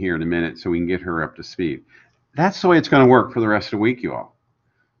Christine here in a minute so we can get her up to speed. That's the way it's going to work for the rest of the week, you all.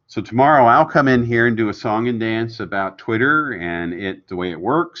 So tomorrow I'll come in here and do a song and dance about Twitter and the way it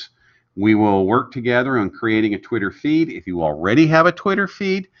works. We will work together on creating a Twitter feed. If you already have a Twitter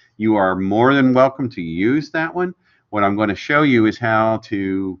feed, you are more than welcome to use that one. What I'm going to show you is how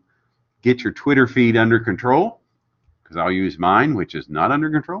to get your Twitter feed under control, because I'll use mine, which is not under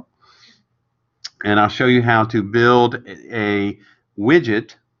control. And I'll show you how to build a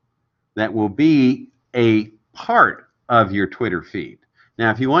widget that will be a part of your Twitter feed. Now,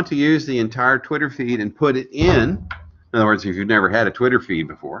 if you want to use the entire Twitter feed and put it in other words, if you've never had a Twitter feed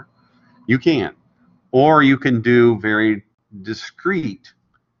before, you can. Or you can do very discrete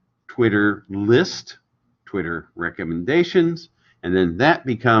Twitter list, Twitter recommendations, and then that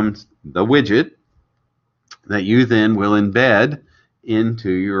becomes the widget that you then will embed into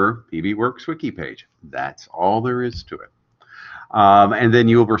your PBWorks wiki page. That's all there is to it. And then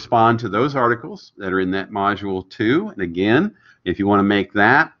you'll respond to those articles that are in that module 2. And again, if you want to make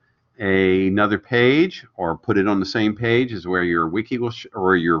that another page or put it on the same page as where your wiki will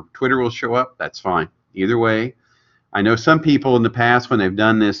or your Twitter will show up, that's fine. Either way. I know some people in the past when they've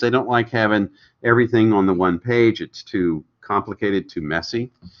done this, they don't like having everything on the one page. It's too complicated, too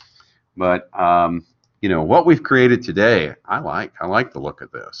messy. But you know, what we've created today, I like the look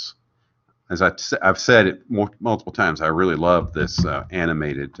of this. As I've said it multiple times, I really love this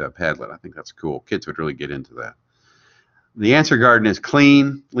animated Padlet. I think that's cool. Kids would really get into that. The answer garden is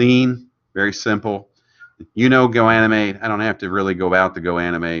clean, lean, very simple. You know, Go Animate. I don't have to really go out to Go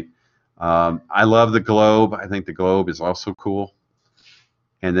Animate. I love the globe. I think the globe is also cool.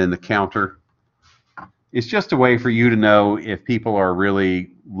 And then the counter. It's just a way for you to know if people are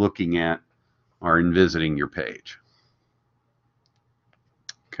really looking at or visiting your page.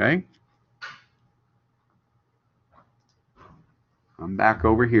 Okay. I'm back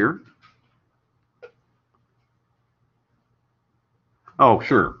over here. Oh,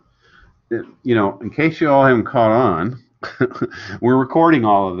 sure. You know, in case you all haven't caught on, we're recording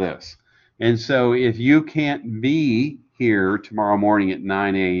all of this. And so if you can't be here tomorrow morning at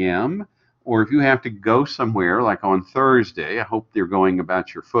 9 a.m., or if you have to go somewhere, like on Thursday, I hope you're going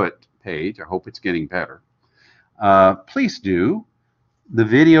about your foot page. I hope it's getting better. Please do. The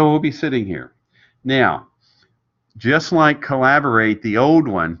video will be sitting here. Now, just like Collaborate, the old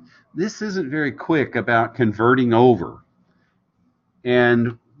one, this isn't very quick about converting over.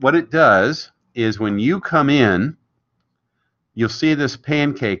 And what it does is when you come in, you'll see this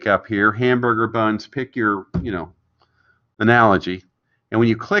pancake up here, hamburger buns, pick your, you know, analogy. And when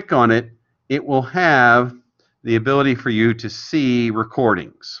you click on it, it will have the ability for you to see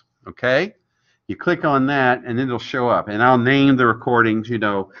recordings, okay? You click on that and then it'll show up. And I'll name the recordings, you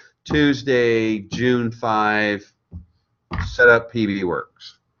know, Tuesday, June 5, set up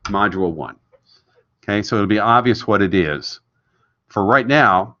PBWorks, module 1. Okay, so it'll be obvious what it is. For right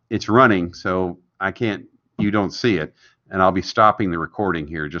now, it's running, so you don't see it. And I'll be stopping the recording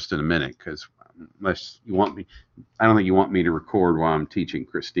here just in a minute because unless you want me, I don't think you want me to record while I'm teaching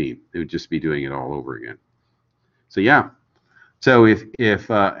Christine. It would just be doing it all over again. So yeah. So if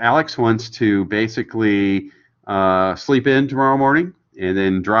Alex wants to basically sleep in tomorrow morning and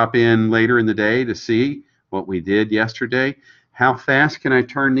then drop in later in the day to see what we did yesterday, how fast can I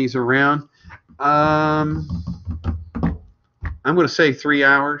turn these around? I'm going to say 3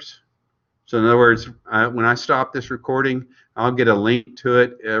 hours. So in other words, when I stop this recording, I'll get a link to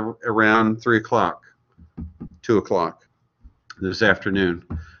it around 3 o'clock, 2 o'clock this afternoon.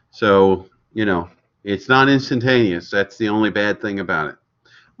 So, you know, it's not instantaneous. That's the only bad thing about it.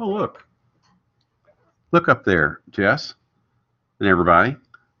 Oh, look. Look up there, Jess and everybody.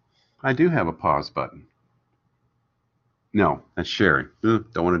 I do have a pause button. No, that's sharing.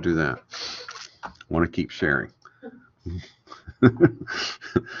 Don't want to do that. I want to keep sharing.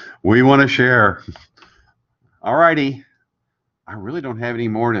 We want to share. All righty. I really don't have any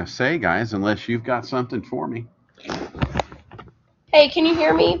more to say, guys, unless you've got something for me. Hey, can you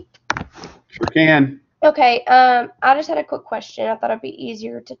hear me? Sure can. Okay, I just had a quick question. I thought it'd be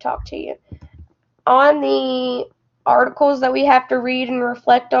easier to talk to you. on the articles that we have to read and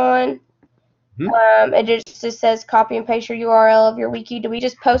reflect on, it just says copy and paste your URL of your wiki. Do we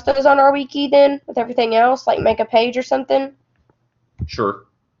just post those on our wiki then with everything else, like make a page or something? Sure.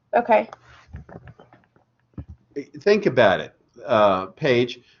 Okay. Think about it,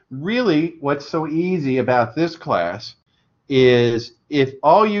 Paige. Really, what's so easy about this class is if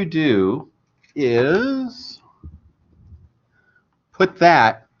all you do is put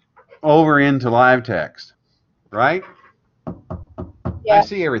that over into live text, right? Yeah. I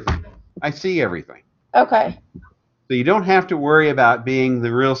see everything. I see everything. Okay. So you don't have to worry about being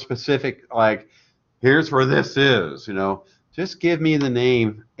the real specific, like, here's where this is, you know. Just give me the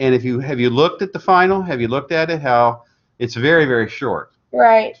name. And if you have you looked at the final? Have you looked at it? How it's very, very short.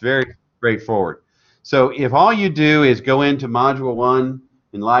 Right. It's very straightforward. So if all you do is go into Module 1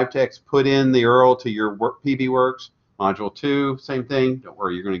 in live text, put in the URL to your PBWorks, Module 2, same thing. Don't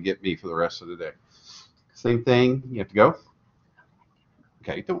worry, you're going to get me for the rest of the day. Same thing. You have to go.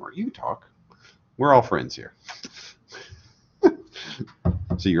 Okay, don't worry, you talk. We're all friends here.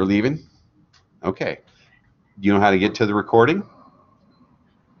 So you're leaving? Okay. You know how to get to the recording?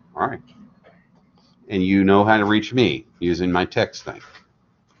 All right. And you know how to reach me using my text thing.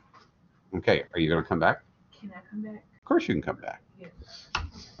 Okay, are you going to come back? Can I come back? Of course you can come back. Yes.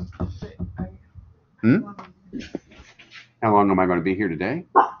 How long am I going to be here today?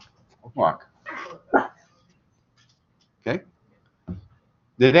 4 o'clock. Okay.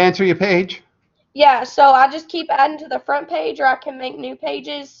 Did it answer your page? Yeah, so I just keep adding to the front page, or I can make new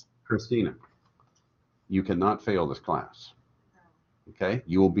pages. Christina, you cannot fail this class. Okay?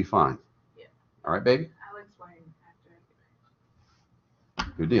 You will be fine. Yeah. All right, baby? I'll explain after I get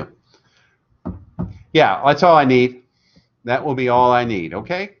back. Good deal. Yeah, that's all I need. That will be all I need,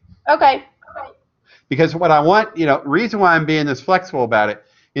 okay? Okay. Because what I want, you know, reason why I'm being this flexible about it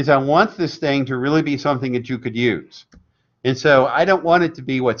is I want this thing to really be something that you could use. And so I don't want it to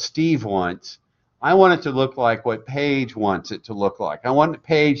be what Steve wants. I want it to look like what Paige wants it to look like. I want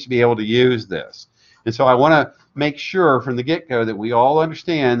Paige to be able to use this. And so I want to make sure from the get-go that we all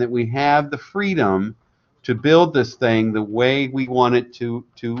understand that we have the freedom to build this thing the way we want it to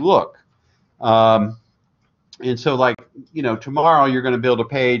look. And so, like, you know, tomorrow you're going to build a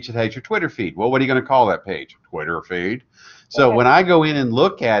page that has your Twitter feed. Well, what are you going to call that page? Twitter feed. So Okay. when I go in and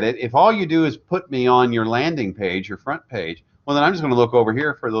look at it, if all you do is put me on your landing page, your front page, well, then I'm just going to look over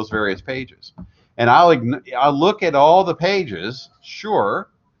here for those various pages. And I'll look at all the pages, sure,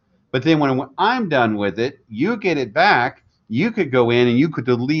 but then when I'm done with it, you get it back. You could go in and you could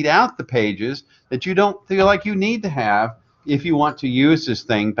delete out the pages that you don't feel like you need to have if you want to use this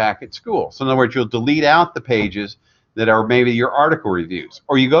thing back at school. So in other words, you'll delete out the pages that are maybe your article reviews.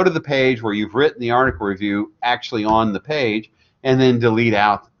 Or you go to the page where you've written the article review actually on the page and then delete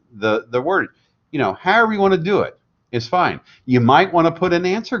out the word. You know, however you want to do it is fine. You might want to put an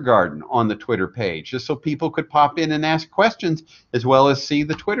answer garden on the Twitter page just so people could pop in and ask questions as well as see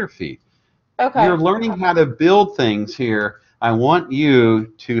the Twitter feed. Okay. You're learning how to build things here. I want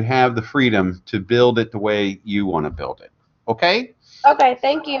you to have the freedom to build it the way you want to build it. Okay? Okay,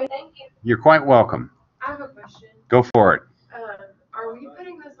 thank you. You're quite welcome. I have a question. Go for it. Are we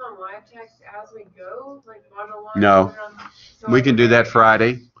putting this on live text as we go, like module 1? No. So We can do that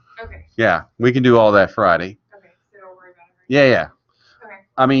Friday. Okay. Yeah, we can do all that Friday. Okay, so don't worry about it. Yeah. Okay.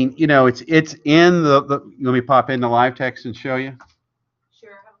 I mean, you know, it's in the let me pop into live text and show you. Sure,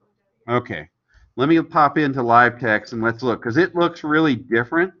 I haven't looked at it yet. Okay. Let me pop into live text and let's look, because it looks really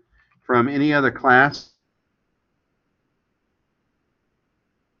different from any other class.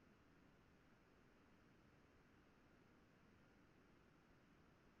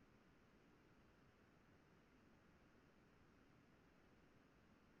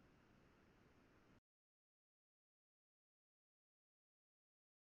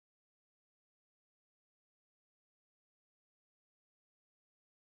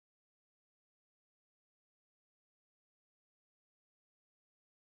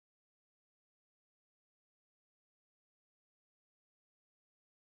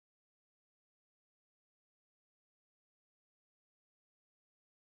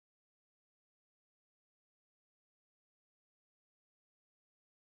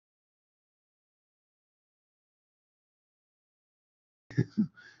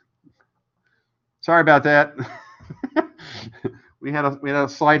 Sorry about that. we had a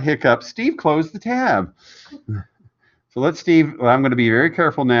slight hiccup. Steve closed the tab. So let's Steve, well, I'm going to be very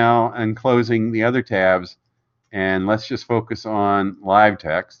careful now and closing the other tabs, and let's just focus on live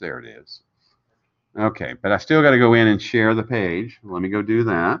text. There it is. Okay, but I still got to go in and share the page. Let me go do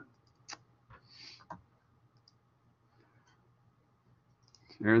that.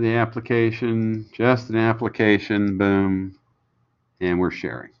 Share the application, just an application, boom, and we're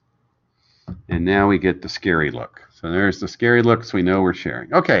sharing. And now we get the scary look. So there's the scary look, so we know we're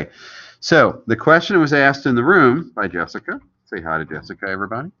sharing. Okay, so the question was asked in the room by Jessica. Say hi to Jessica,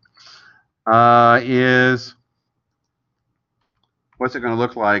 everybody. Is what's it going to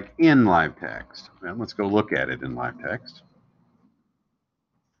look like in live text? Well, let's go look at it in live text.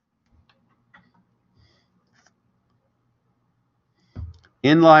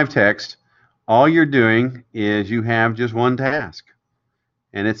 In live text, all you're doing is you have just one task,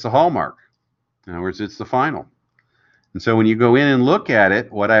 and it's the hallmark. In other words, it's the final. And so when you go in and look at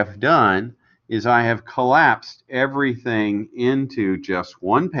it, what I've done is I have collapsed everything into just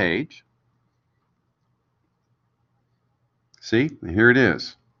one page. See, here it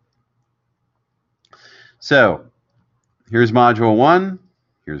is. So here's module 1,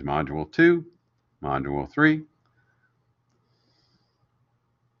 here's module 2, module 3,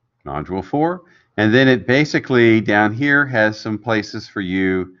 module 4, and then it basically down here has some places for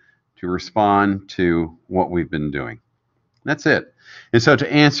you to respond to what we've been doing. That's it. And so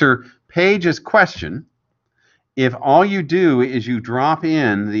to answer Paige's question, if all you do is you drop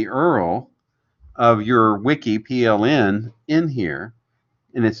in the URL of your wiki PLN in here,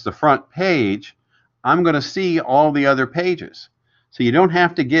 and it's the front page, I'm going to see all the other pages. So you don't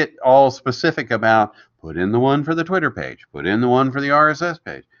have to get all specific about put in the one for the Twitter page, put in the one for the RSS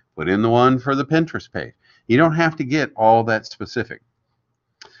page, put in the one for the Pinterest page. You don't have to get all that specific.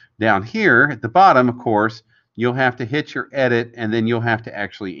 Down here at the bottom, of course, you'll have to hit your edit, and then you'll have to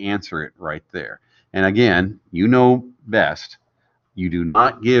actually answer it right there. And again, you know best. You do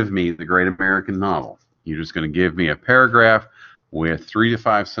not give me the Great American Novel. You're just going to give me a paragraph with 3 to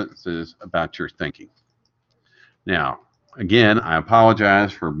 5 sentences about your thinking. Now, again, I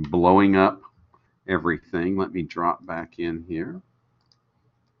apologize for blowing up everything. Let me drop back in here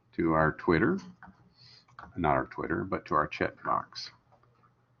to our Twitter. Not our Twitter, but to our chat box.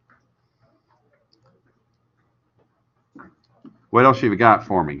 What else have you got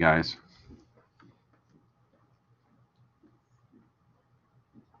for me, guys?